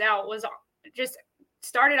McAvoy was out, was just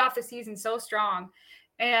started off the season so strong,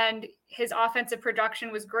 and his offensive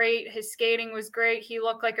production was great. His skating was great. He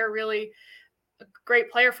looked like a really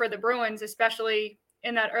great player for the Bruins, especially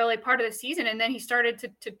in that early part of the season. And then he started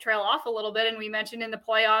to trail off a little bit. And we mentioned in the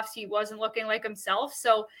playoffs, he wasn't looking like himself.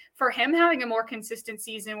 So for him having a more consistent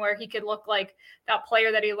season where he could look like that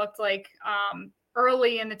player that he looked like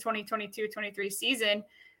early in the 2022-23 season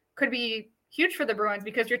could be huge for the Bruins,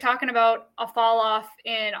 because you're talking about a fall off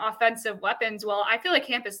in offensive weapons. Well, I feel like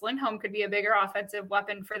Hampus Lindholm could be a bigger offensive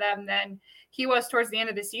weapon for them than he was towards the end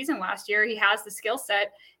of the season last year. He has the skill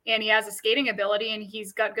set and he has a skating ability and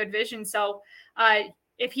he's got good vision. So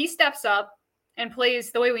if he steps up and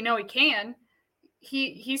plays the way we know he can,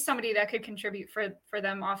 he's somebody that could contribute for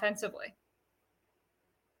them offensively.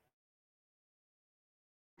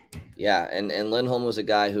 Yeah, and Lindholm was a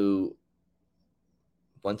guy who,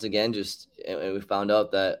 once again, and we found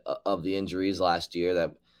out that of the injuries last year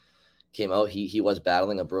that came out, he was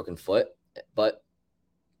battling a broken foot, but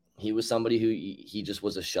he was somebody who he just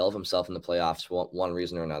was a shell of himself in the playoffs for one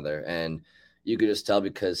reason or another. And you could just tell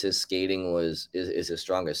because his skating is his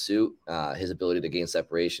strongest suit, his ability to gain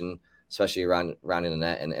separation, especially around in the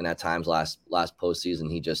net. And at times last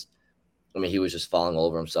postseason, he was just falling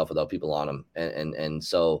over himself without people on him. And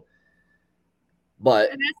so,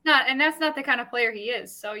 but that's not the kind of player he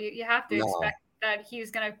is. So you have to expect that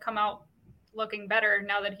he's going to come out looking better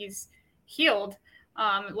now that he's healed,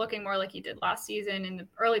 looking more like he did last season in the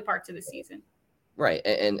early parts of the season. Right.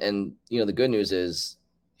 And the good news is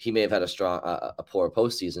he may have had a poor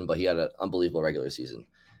postseason, but he had an unbelievable regular season.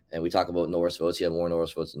 And we talk about Norris votes. He had more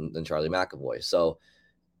Norris votes than Charlie McAvoy. So,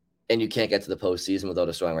 and you can't get to the postseason without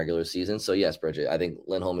a strong regular season. So yes, Bridget, I think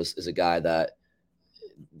Lindholm is a guy that,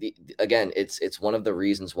 again, it's one of the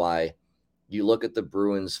reasons why you look at the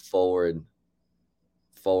Bruins forward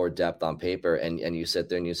depth on paper and you sit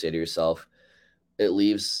there and you say to yourself,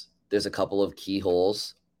 there's a couple of key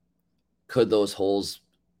holes. Could those holes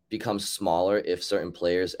become smaller if certain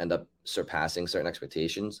players end up surpassing certain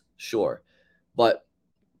expectations? Sure. But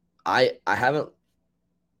I haven't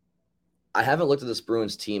looked at this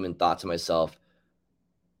Bruins team and thought to myself,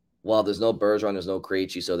 well, there's no Bergeron, there's no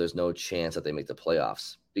Krejci, so there's no chance that they make the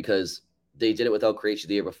playoffs, because they did it without Krejci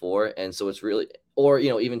the year before. And so it's really, or,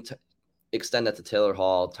 even extend that to Taylor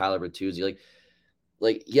Hall, Tyler Bertuzzi,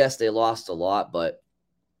 like, yes, they lost a lot, but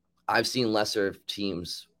I've seen lesser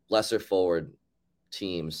forward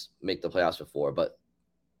teams make the playoffs before. But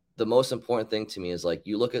the most important thing to me is, like,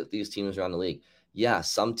 you look at these teams around the league. Yeah,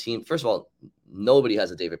 some team, first of all, nobody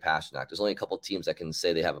has a David Pastrnak. There's only a couple of teams that can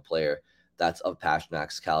say they have a player that's of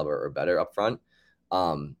Pasternak's caliber or better up front.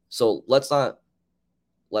 So let's not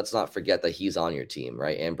forget that he's on your team,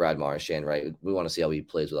 right? And Brad Marchand, right? We want to see how he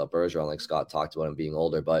plays without Bergeron, like Scott talked about him being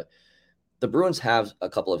older. But the Bruins have a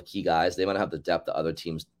couple of key guys. They might not have the depth that other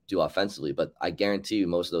teams do offensively, but I guarantee you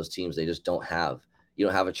most of those teams, they just don't have. You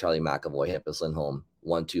don't have a Charlie McAvoy, Hampus Lindholm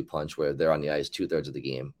 1-2 punch where they're on the ice 2/3 of the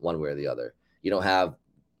game, one way or the other. You don't have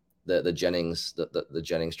the Jennings, the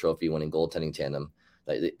Jennings trophy winning goaltending tandem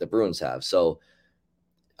that the Bruins have. So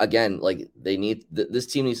again, like, this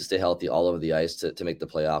team needs to stay healthy all over the ice to make the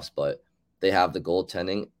playoffs, but they have the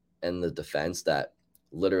goaltending and the defense that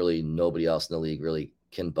literally nobody else in the league really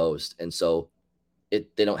can boast. And so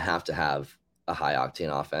they don't have to have a high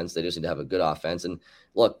octane offense. They just need to have a good offense and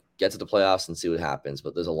get to the playoffs and see what happens.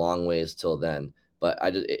 But there's a long ways till then. But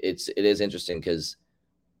it is interesting because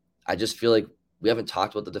I just feel like we haven't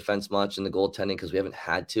talked about the defense much and the goaltending because we haven't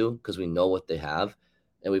had to, because we know what they have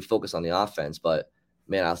and we focus on the offense. But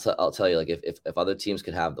man, I'll tell you, like, if other teams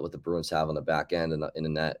could have what the Bruins have on the back end and in the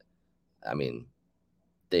net, I mean,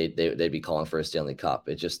 they'd be calling for a Stanley Cup.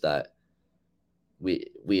 It's just that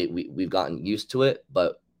we've gotten used to it,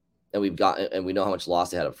 and we know how much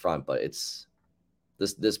loss they had up front. But it's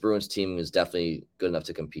this Bruins team is definitely good enough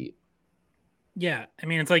to compete. Yeah, I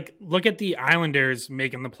mean, it's like, look at the Islanders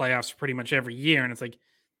making the playoffs pretty much every year, and it's like,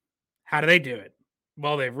 how do they do it?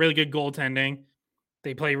 Well, they have really good goaltending.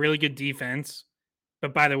 They play really good defense.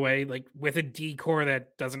 But by the way, like, with a D core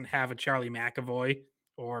that doesn't have a Charlie McAvoy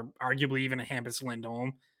or arguably even a Hampus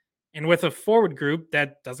Lindholm, and with a forward group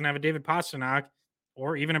that doesn't have a David Pastrnak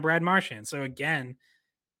or even a Brad Marchand. So again,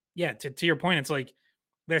 yeah, to your point, it's like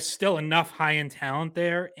there's still enough high-end talent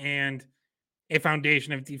there and a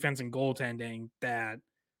foundation of defense and goaltending that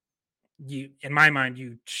in my mind,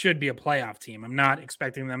 you should be a playoff team. I'm not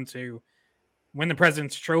expecting them to win the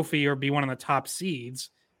President's Trophy or be one of the top seeds,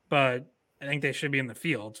 but I think they should be in the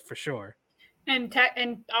field for sure. And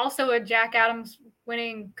also a Jack Adams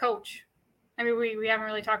winning coach. I mean, we haven't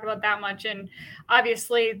really talked about that much. And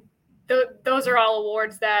obviously, those are all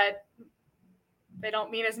awards that they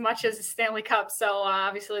don't mean as much as the Stanley Cup. So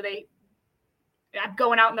obviously,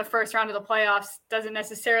 going out in the first round of the playoffs doesn't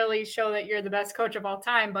necessarily show that you're the best coach of all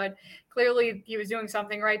time, but clearly he was doing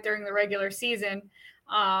something right during the regular season.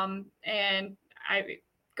 And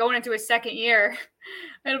going into his second year,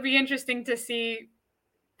 it'll be interesting to see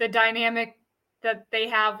the dynamic that they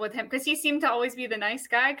have with him, because he seemed to always be the nice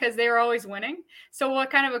guy because they were always winning. So what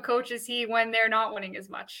kind of a coach is he when they're not winning as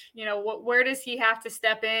much? You know, where does he have to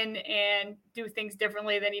step in and do things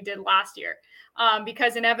differently than he did last year?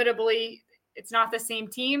 Because inevitably it's not the same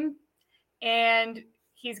team, and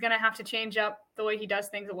he's going to have to change up the way he does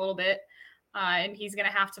things a little bit. And he's going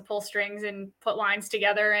to have to pull strings and put lines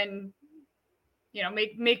together and, you know,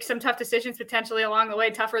 make some tough decisions potentially along the way,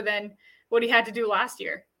 tougher than what he had to do last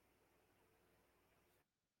year.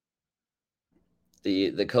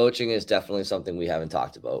 The coaching is definitely something we haven't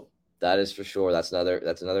talked about. That is for sure. That's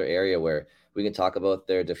another area where we can talk about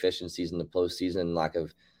their deficiencies in the postseason and lack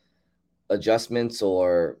of adjustments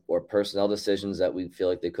or personnel decisions that we feel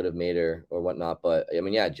like they could have made or whatnot. But I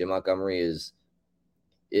mean, yeah, Jim Montgomery is,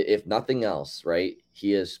 if nothing else, right,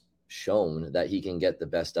 he has shown that he can get the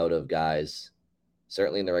best out of guys,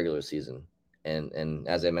 certainly in the regular season. And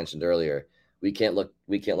as I mentioned earlier, we can't look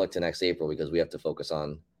to next April because we have to focus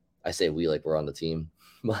on, I say we like we're on the team,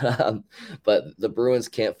 but the Bruins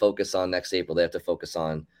can't focus on next April. They have to focus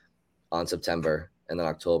on September and then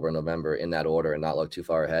October and November in that order and not look too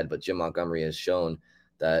far ahead. But Jim Montgomery has shown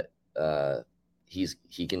that he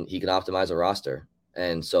can optimize a roster.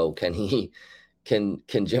 And so can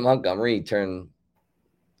Jim Montgomery can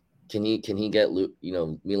he get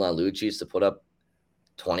Milan Lucic to put up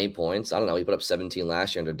 20 points? I don't know. He put up 17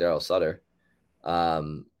 last year under Daryl Sutter.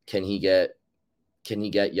 Can he get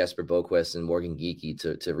Jesper Boquist and Morgan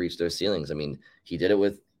Geekie to reach their ceilings? I mean, he did it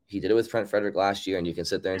with Trent Frederick last year, and you can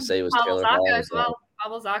sit there and say it was Pavel Taylor Zacha Hall as well.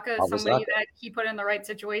 Pavel Zacha is somebody that he put in the right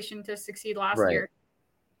situation to succeed last year.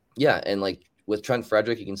 Yeah, and like with Trent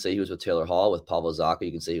Frederick, you can say he was with Taylor Hall. With Pavel Zacha,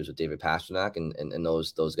 you can say he was with David Pastrnak, and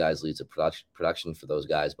those guys lead to production for those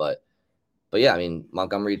guys. But yeah, I mean,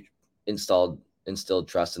 Montgomery instilled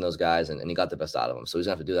trust in those guys, and he got the best out of them. So he's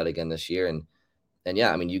gonna have to do that again this year. And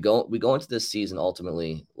yeah, I mean, we go into this season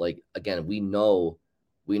ultimately, like, again, we know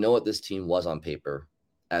what this team was on paper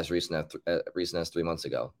as recent as 3 months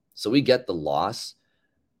ago. So we get the loss,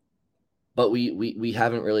 but we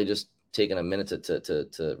haven't really just taken a minute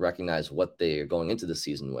to recognize what they are going into the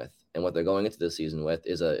season with. And what they're going into the season with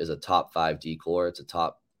is a top 5 D core. It's a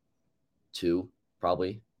top 2,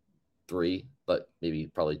 probably 3, but maybe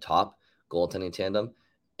probably top goaltending tandem.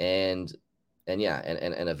 And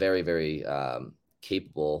a very, very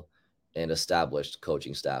capable and established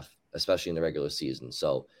coaching staff, especially in the regular season.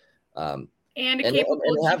 So, and capable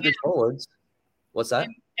and have good forwards. What's that?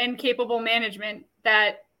 And capable management.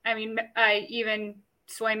 That, I mean, even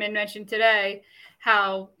Swayman mentioned today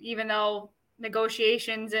how even though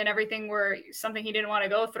negotiations and everything were something he didn't want to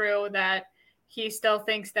go through, that he still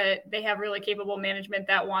thinks that they have really capable management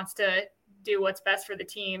that wants to do what's best for the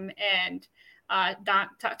team. And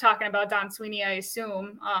talking about Don Sweeney, I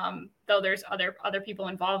assume, though there's other people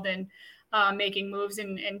involved in making moves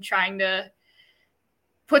and trying to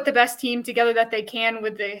put the best team together that they can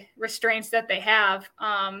with the restraints that they have.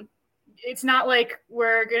 It's not like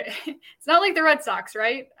it's not like the Red Sox,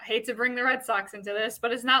 right? I hate to bring the Red Sox into this,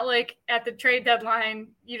 but it's not like at the trade deadline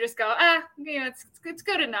you just go, it's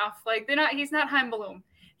good enough. Like he's not Chaim Bloom.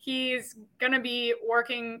 He's gonna be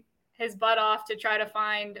working his butt off to try to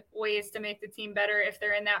find ways to make the team better if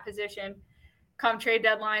they're in that position. Come trade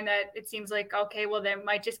deadline, that it seems like, okay, well, there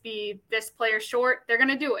might just be this player short. They're going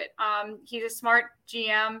to do it. He's a smart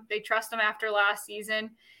GM. They trust him after last season,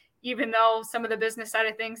 even though some of the business side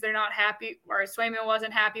of things they're not happy, or Swayman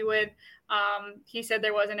wasn't happy with. He said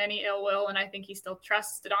there wasn't any ill will, and I think he still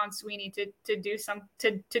trusts Don Sweeney to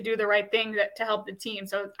do the right thing to help the team.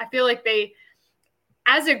 So I feel like they,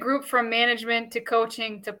 as a group, from management to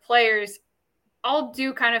coaching to players, all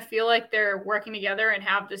do kind of feel like they're working together and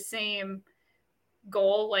have the same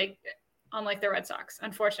goal, like unlike the Red Sox.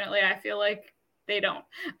 Unfortunately, I feel like they don't.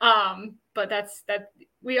 But that's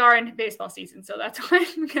we are in baseball season, so that's why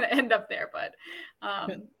I'm going to end up there. But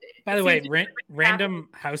by the way, random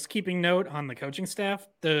housekeeping note on the coaching staff: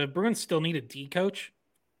 the Bruins still need a D coach.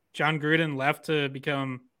 John Gruden left to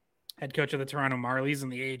become head coach of the Toronto Marlies in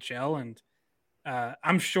the AHL, and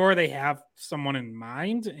I'm sure they have someone in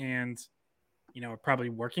mind, and are probably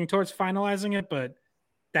working towards finalizing it, but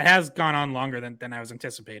that has gone on longer than I was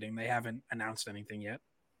anticipating. They haven't announced anything yet.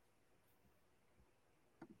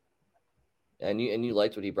 And you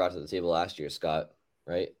liked what he brought to the table last year, Scott,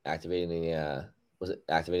 right? Activating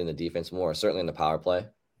the defense more, certainly in the power play.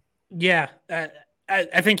 Yeah,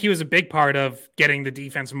 I think he was a big part of getting the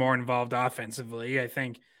defense more involved offensively. I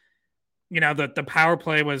think, the power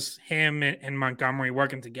play was him and Montgomery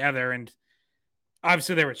working together, and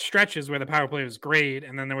obviously there were stretches where the power play was great,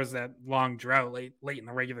 and then there was that long drought late in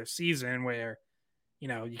the regular season where,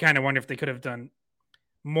 you kind of wonder if they could have done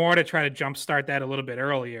more to try to jumpstart that a little bit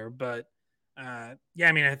earlier. But yeah,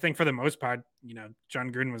 I mean, I think for the most part,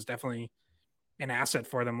 John Gruden was definitely an asset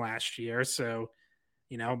for them last year. So,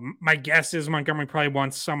 my guess is Montgomery probably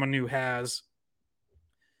wants someone who has,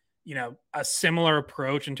 a similar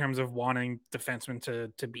approach in terms of wanting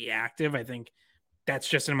defensemen to be active. I think that's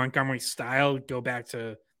just in Montgomery's style. Go back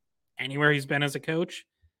to anywhere he's been as a coach.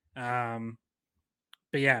 But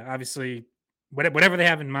yeah, obviously, whatever they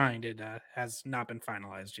have in mind, it has not been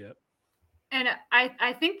finalized yet. And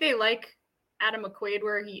I think they like Adam McQuaid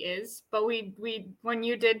where he is, but we when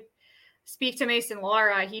you did speak to Mason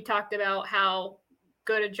Lara, he talked about how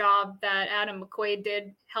good a job that Adam McQuaid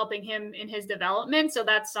did helping him in his development. So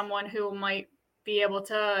that's someone who might be able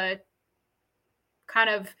to kind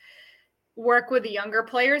of work with the younger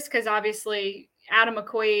players, because obviously Adam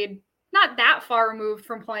McQuaid, not that far removed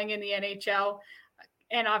from playing in the NHL,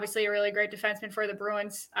 and obviously a really great defenseman for the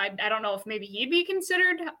Bruins. I don't know if maybe he'd be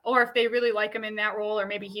considered, or if they really like him in that role, or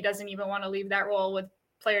maybe he doesn't even want to leave that role with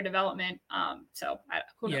player development.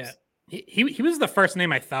 Who knows? Yeah, he was the first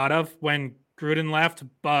name I thought of when Gruden left,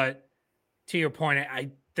 but to your point,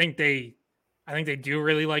 I think they do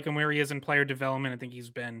really like him where he is in player development. I think he's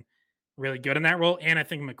been really good in that role, and I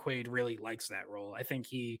think McQuaid really likes that role. I think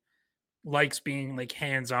he likes being like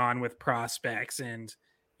hands-on with prospects and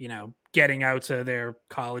getting out to their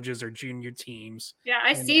colleges or junior teams. Yeah,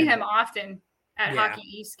 I see him often at Hockey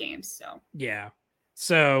East games.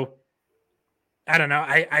 So I don't know.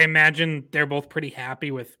 I imagine they're both pretty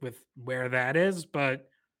happy with where that is, but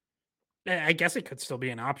I guess it could still be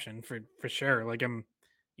an option for sure. Like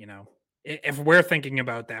if we're thinking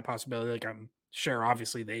about that possibility, like I'm sure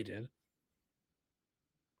obviously they did.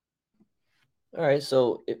 All right,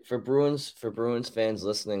 so for Bruins fans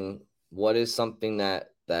listening, what is something that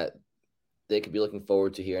they could be looking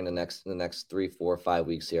forward to here in the next 3, 4, 5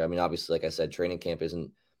 weeks here? I mean, obviously, like I said, training camp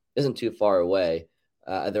isn't too far away.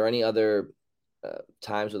 Are there any other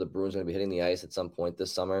times where the Bruins are going to be hitting the ice at some point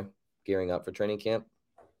this summer, gearing up for training camp?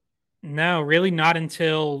 No, really not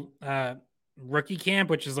until rookie camp,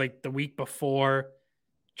 which is like the week before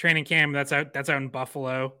training camp. That's out in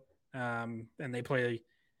Buffalo, and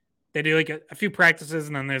they do like a few practices,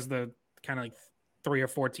 and then there's the kind of like 3 or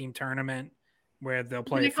 4 team tournament where they'll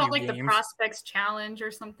play a few like games. The Prospects Challenge or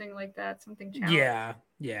something like that.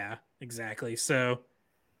 Yeah, exactly. So,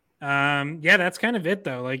 that's kind of it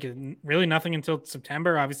though. Like really nothing until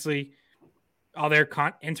September. Obviously, all their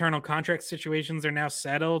internal contract situations are now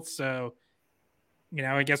settled. So,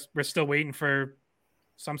 I guess we're still waiting for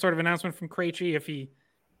some sort of announcement from Krejci. If he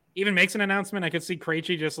even makes an announcement, I could see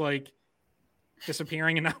Krejci just like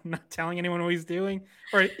disappearing and not telling anyone what he's doing,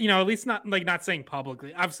 or at least not saying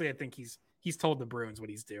publicly. Obviously, I think he's told the Bruins what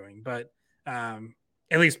he's doing, but at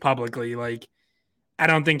least publicly, like I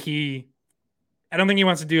don't think he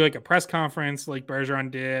wants to do like a press conference like Bergeron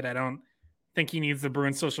did. I don't think he needs the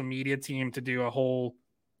Bruins social media team to do a whole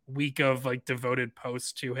week of like devoted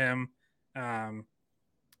posts to him.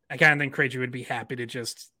 I kind of think Krejci would be happy to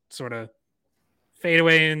just sort of fade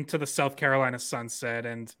away into the South Carolina sunset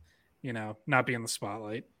and not be in the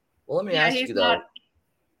spotlight. Well, let me ask you though.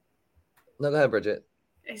 No, go ahead, Bridget.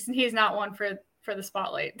 He's not one for the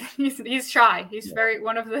spotlight. He's shy. He's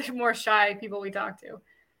one of the more shy people we talk to.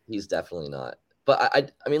 He's definitely not.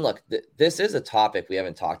 But I mean, look, this is a topic we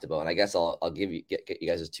haven't talked about, and I guess I'll get you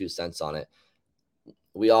guys' 2 cents on it.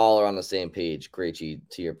 We all are on the same page. Krejci,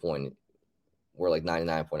 to your point, we're like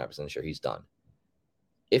 99.9% sure he's done.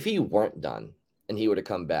 If he weren't done and he were to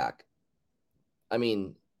come back, I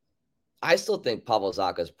mean, I still think Pavel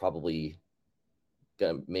Zacha is probably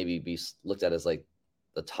gonna maybe be looked at as like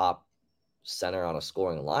the top center on a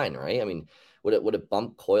scoring line, right? I mean, would it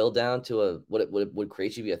bump Coyle down to would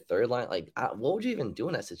Krejci be a third line? Like, what would you even do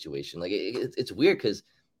in that situation? Like, it's weird because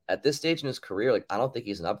at this stage in his career, like, I don't think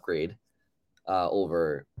he's an upgrade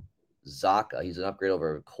over Zacha. He's an upgrade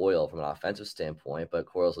over Coyle from an offensive standpoint, but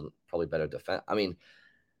Coyle's probably better defense. I mean,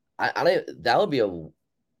 that would be a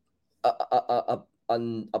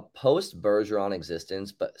post Bergeron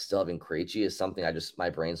existence, but still having Krejci is something my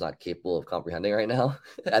brain's not capable of comprehending right now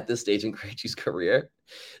at this stage in Krejci's career.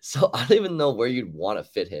 So I don't even know where you'd want to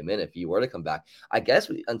fit him in if he were to come back. I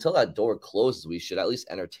guess until that door closes, we should at least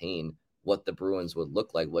entertain what the Bruins would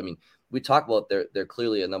look like. I mean, we talk about they're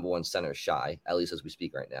clearly a number one center shy, at least as we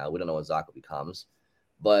speak right now. We don't know what Zacha becomes,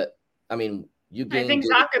 but I mean, I think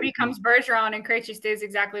Zacha becomes Bergeron and Krejci stays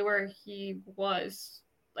exactly where he was,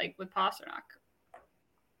 like with Pasternak.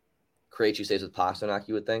 Krejci stays with Pasternak,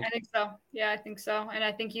 you would think? I think so. Yeah, I think so. And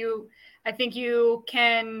I think you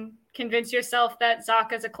can convince yourself that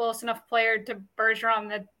Zacha is a close enough player to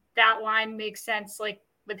Bergeron that line makes sense, like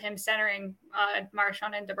with him centering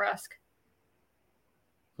Marchand and DeBrusk.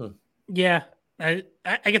 Yeah, I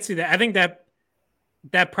can see that. I think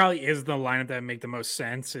that probably is the lineup that would make the most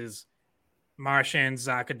sense is Marchand,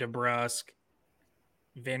 Zacha, DeBrusk,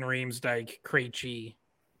 Van Riemsdyk, Krejci,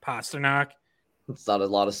 Pasternak. It's not a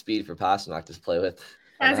lot of speed for Pasternak to play with.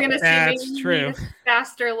 I was going to say That's maybe true.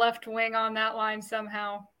 Faster left wing on that line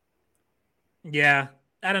somehow. Yeah,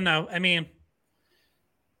 I don't know. I mean,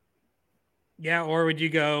 yeah, or would you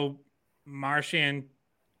go Marchand,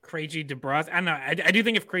 Krejci, DeBrusk? I don't know. I do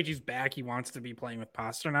think if Krejci's back, he wants to be playing with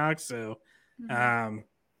Pasternak. So,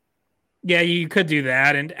 yeah, you could do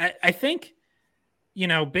that. And I think,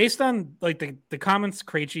 based on like the comments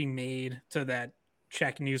Krejci made to that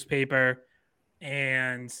Czech newspaper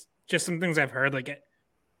and just some things I've heard, like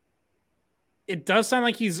it does sound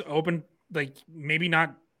like he's open, like maybe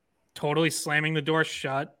not totally slamming the door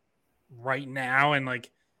shut right now and like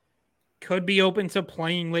could be open to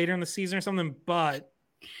playing later in the season or something. But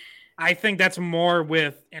I think that's more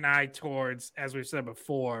with an eye towards, as we've said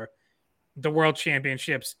before, the World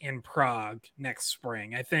Championships in Prague next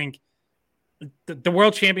spring. I think the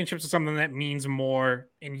World Championships is something that means more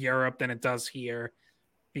in Europe than it does here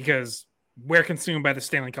because we're consumed by the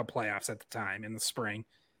Stanley Cup playoffs at the time in the spring.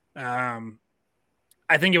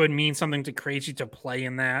 I think it would mean something to Krejci to play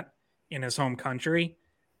in that in his home country.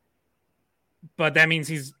 But that means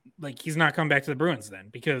he's not coming back to the Bruins then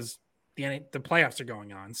because the playoffs are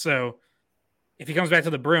going on. So if he comes back to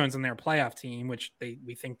the Bruins and they're a playoff team, which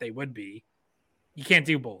we think they would be, you can't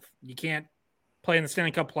do both. You can't play in the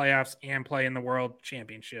Stanley Cup playoffs and play in the World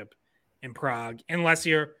Championship in Prague unless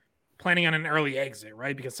you're planning on an early exit,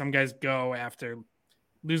 right? Because some guys go after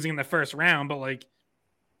losing in the first round, but like,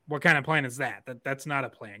 what kind of plan is that? That's not a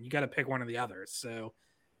plan. You got to pick one of the others. So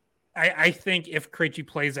I think if Krejci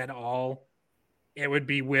plays at all, it would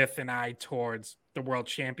be with an eye towards the World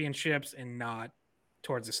Championships and not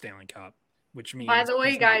towards the Stanley Cup, which means. By the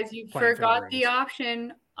way, guys, you forgot the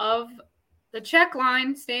option of the Czech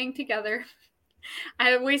line staying together.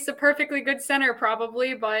 I waste a perfectly good center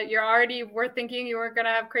probably, but we're thinking you weren't going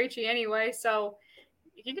to have Krejci anyway. So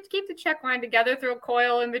you could keep the Czech line together, throw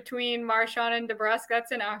Coyle in between Marchand and DeBrusk.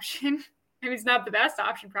 That's an option. I mean, it's not the best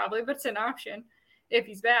option probably, but it's an option if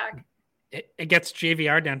he's back. It gets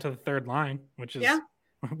JVR down to the third line, which is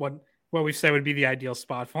what we've said would be the ideal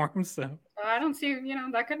spot for him. So I don't see,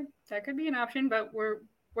 that could be an option, but we're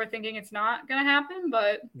thinking it's not going to happen.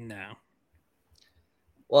 But no.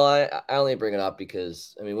 Well, I only bring it up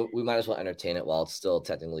because I mean we might as well entertain it while it's still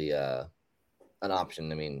technically an option.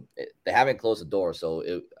 I mean they haven't closed the door,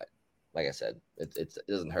 so like I said, it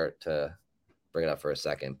doesn't hurt to bring it up for a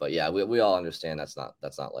second. But yeah, we all understand that's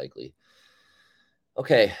not likely.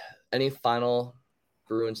 Okay. Any final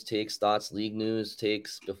Bruins takes, thoughts, league news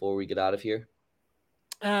takes before we get out of here?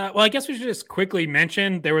 Well, I guess we should just quickly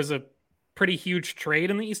mention there was a pretty huge trade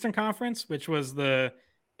in the Eastern Conference, which was the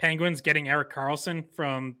Penguins getting Erik Karlsson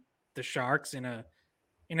from the Sharks in a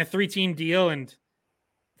 3-team deal. And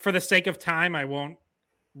for the sake of time, I won't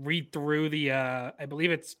read through the I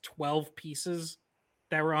believe it's 12 pieces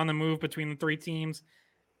that were on the move between the three teams.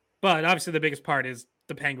 But obviously the biggest part is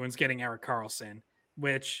the Penguins getting Erik Karlsson,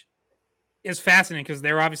 which is fascinating because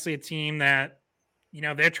they're obviously a team that,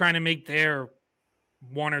 they're trying to make their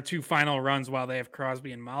one or two final runs while they have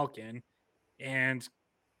Crosby and Malkin. And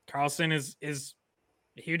Karlsson is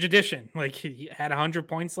a huge addition. Like he had 100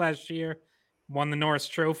 points last year, won the Norris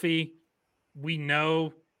Trophy. We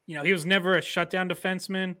know, he was never a shutdown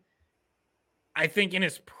defenseman. I think in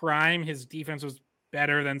his prime, his defense was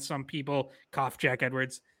better than some people, Jack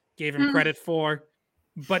Edwards, gave him credit for.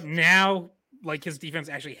 But now, like his defense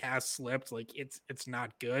actually has slipped. Like it's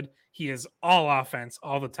not good. He is all offense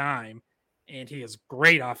all the time, and he is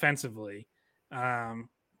great offensively.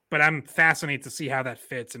 But I'm fascinated to see how that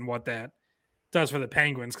fits and what that does for the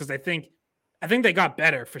Penguins because I think they got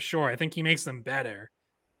better for sure. I think he makes them better,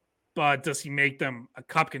 but does he make them a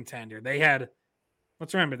cup contender?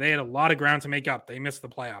 Let's remember they had a lot of ground to make up. They missed the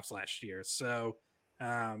playoffs last year, so.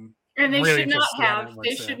 And they should not have.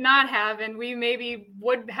 They should not have. And we maybe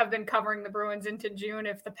would have been covering the Bruins into June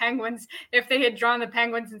if they had drawn the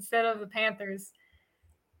Penguins instead of the Panthers.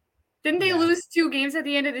 Didn't they lose 2 games at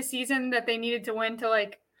the end of the season that they needed to win to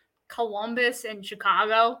like Columbus and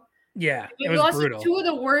Chicago. Yeah, It was lost brutal. Two of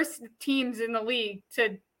the worst teams in the league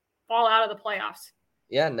to fall out of the playoffs.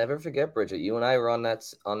 Yeah, never forget, Bridget. You and I were on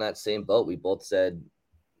that same boat. We both said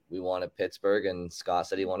we wanted Pittsburgh, and Scott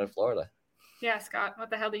said he wanted Florida. Yeah, Scott, what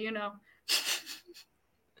the hell do you know?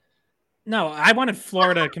 No, I wanted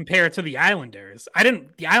Florida compared to the Islanders.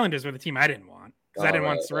 The Islanders were the team I didn't want because I didn't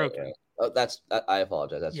want Sorokin. Right. Oh, I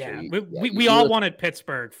apologize. That's true. We all wanted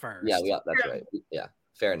Pittsburgh first. Yeah, that's right. Yeah,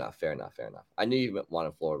 fair enough. I knew you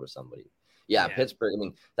wanted Florida with somebody. Yeah, Pittsburgh. I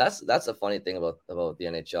mean, that's a funny thing about the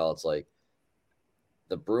NHL. It's like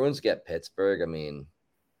the Bruins get Pittsburgh. I mean,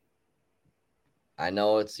 I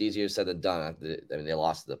know it's easier said than done. I mean, they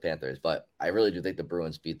lost to the Panthers, but I really do think the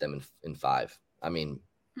Bruins beat them in 5. I mean,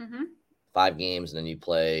 5 games, and then you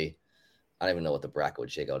play. I don't even know what the bracket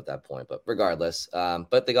would shake out at that point, but regardless,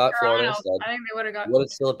 but they got Florida instead. I think they would have got. Would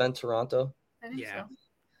it still have been Toronto? I think so.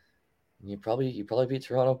 You probably beat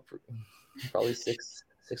Toronto probably 6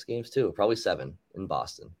 games too, probably 7 in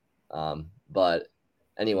Boston. But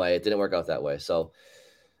anyway, it didn't work out that way. So,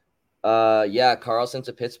 Carlson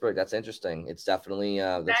to Pittsburgh. That's interesting. It's definitely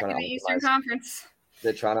they're back trying in to the Eastern Conference.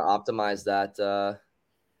 They're trying to optimize that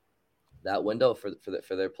window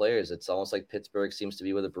for their players. It's almost like Pittsburgh seems to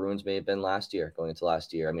be where the Bruins may have been going into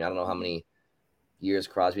last year. I mean, I don't know how many years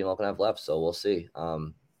Crosby and Malkin have left, so we'll see.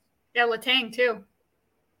 Letang too.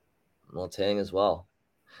 Letang as well.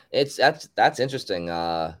 That's interesting.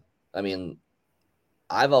 I mean,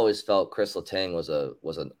 I've always felt Chris Letang was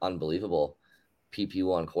an unbelievable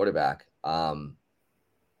PP1 quarterback. I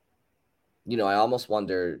almost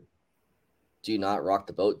wonder, do you not rock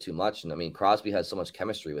the boat too much? And I mean, Crosby has so much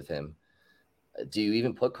chemistry with him. Do you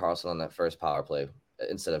even put Carlson on that first power play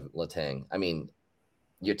instead of Letang? I mean,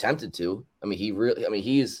 you're tempted to. I mean,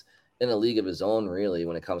 he's in a league of his own, really,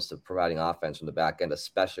 when it comes to providing offense from the back end,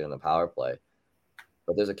 especially on the power play.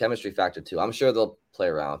 But there's a chemistry factor too. I'm sure they'll play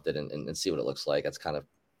around with it and see what it looks like. That's kind of,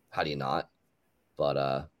 how do you not?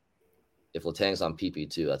 But if Letang's on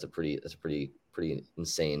PP2, that's a pretty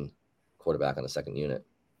insane quarterback on the second unit.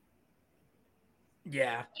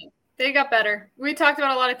 Yeah. They got better. We talked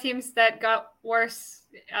about a lot of teams that got worse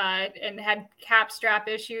and had cap strap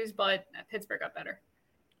issues, but Pittsburgh got better.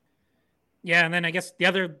 Yeah, and then I guess the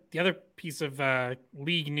other piece of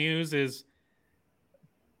league news is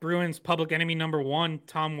Bruins public enemy number 1,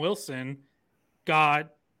 Tom Wilson,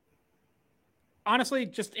 got honestly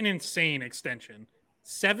just an insane extension.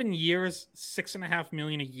 7 years, $6.5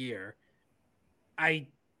 million a year. I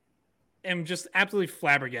am just absolutely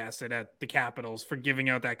flabbergasted at the Capitals for giving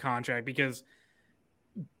out that contract, because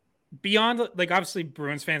beyond, like, obviously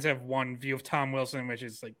Bruins fans have one view of Tom Wilson, which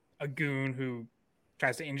is like a goon who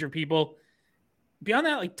tries to injure people. Beyond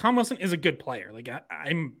that, like, Tom Wilson is a good player. Like,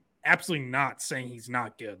 I'm absolutely not saying he's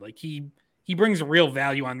not good. Like, he brings real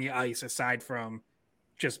value on the ice aside from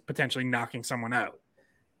just potentially knocking someone out.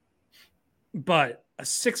 But a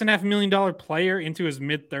 $6.5 million player into his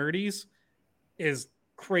mid-30s is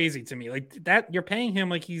crazy to me. Like, that, you're paying him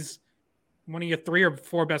like he's one of your 3 or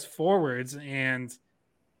 4 best forwards, and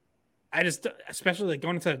I just, especially like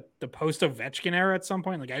going into the post Ovechkin era at some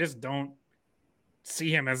point, like, I just don't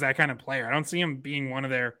see him as that kind of player. I don't see him being one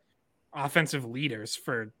of their offensive leaders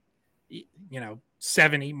for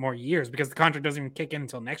 7-8 more years, because the contract doesn't even kick in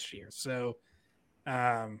until next year. So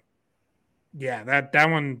that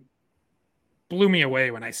one blew me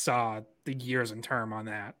away when I saw the years and term on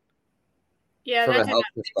that. Yeah, from a health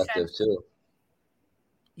perspective too.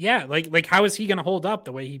 Yeah, like how is he going to hold up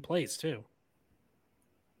the way he plays too?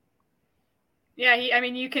 Yeah,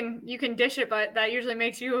 you can dish it, but that usually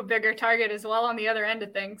makes you a bigger target as well on the other end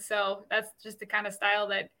of things. So that's just the kind of style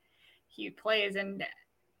that he plays. And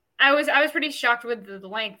I was pretty shocked with the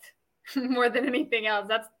length more than anything else.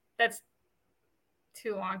 That's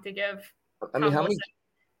too long to give. I mean,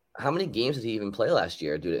 how many games did he even play last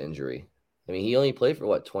year due to injury? I mean, he only played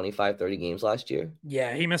for 25, 30 games last year.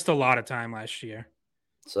 Yeah, he missed a lot of time last year.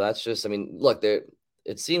 So that's just, I mean, look,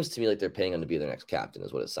 it seems to me like they're paying him to be their next captain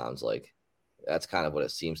is what it sounds like. That's kind of what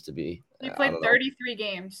it seems to be. He played 33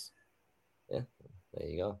 games. Yeah, there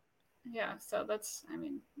you go. Yeah, so that's, I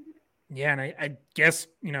mean. Yeah, and I guess,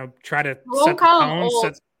 try to set the tone.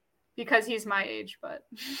 Old because he's my age, but.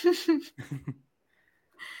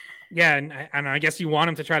 Yeah, and I guess you want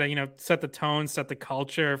him to try to, set the tone, set the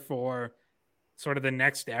culture for sort of the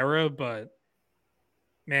next era. But,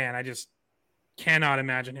 man, I just cannot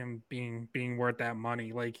imagine him being worth that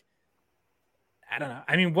money. Like, I don't know.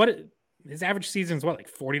 I mean, his average season is like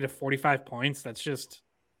 40 to 45 points. That's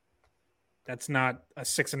not a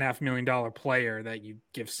 $6.5 million player that you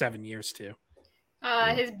give 7 years to.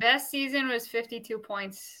 His best season was 52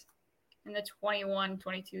 points in the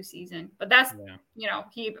 21-22 season. But that's,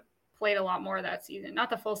 he played a lot more that season. Not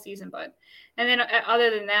the full season, but – and then other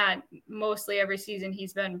than that, mostly every season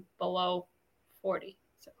he's been below 40.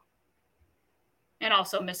 So, and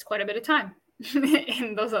also missed quite a bit of time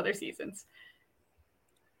in those other seasons.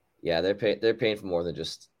 Yeah, they're paying for more than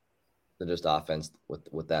just offense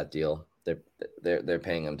with that deal. They're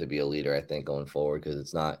paying him to be a leader, I think, going forward, because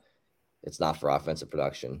it's not for offensive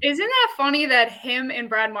production. Isn't that funny that him and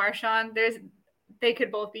Brad Marchand, they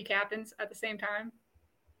could both be captains at the same time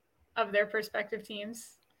of their respective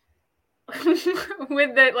teams?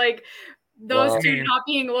 With those two not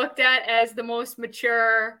being looked at as the most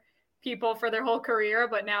mature people for their whole career,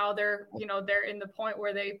 but now they're in the point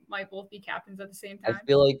where they might both be captains at the same time.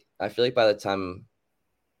 I feel like by the time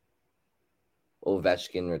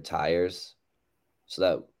Ovechkin retires, so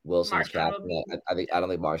that Wilson's captain, I don't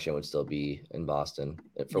think Marchand would still be in Boston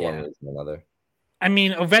for one reason or another. I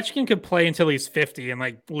mean, Ovechkin could play until he's 50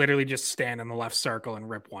 and literally just stand in the left circle and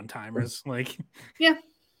rip one-timers. Yeah,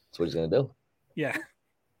 that's what he's gonna do. Yeah,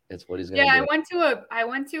 it's what he's gonna do. Yeah, I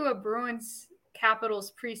went to a Bruins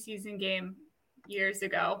Capitals preseason game years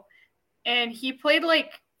ago, and he played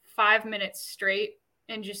 5 minutes straight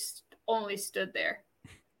and just only stood there.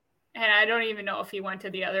 And I don't even know if he went to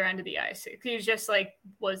the other end of the ice. He was just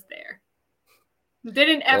was there.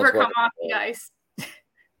 Didn't ever come off the ice.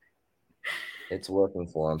 It's working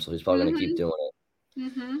for him, so he's probably going to keep doing it.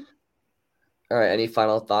 Mm-hmm. All right. Any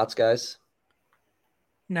final thoughts, guys?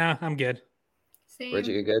 No, I'm good. Same.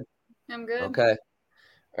 Bridget, you're good? I'm good. Okay.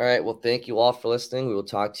 All right. Well, thank you all for listening. We will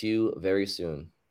talk to you very soon.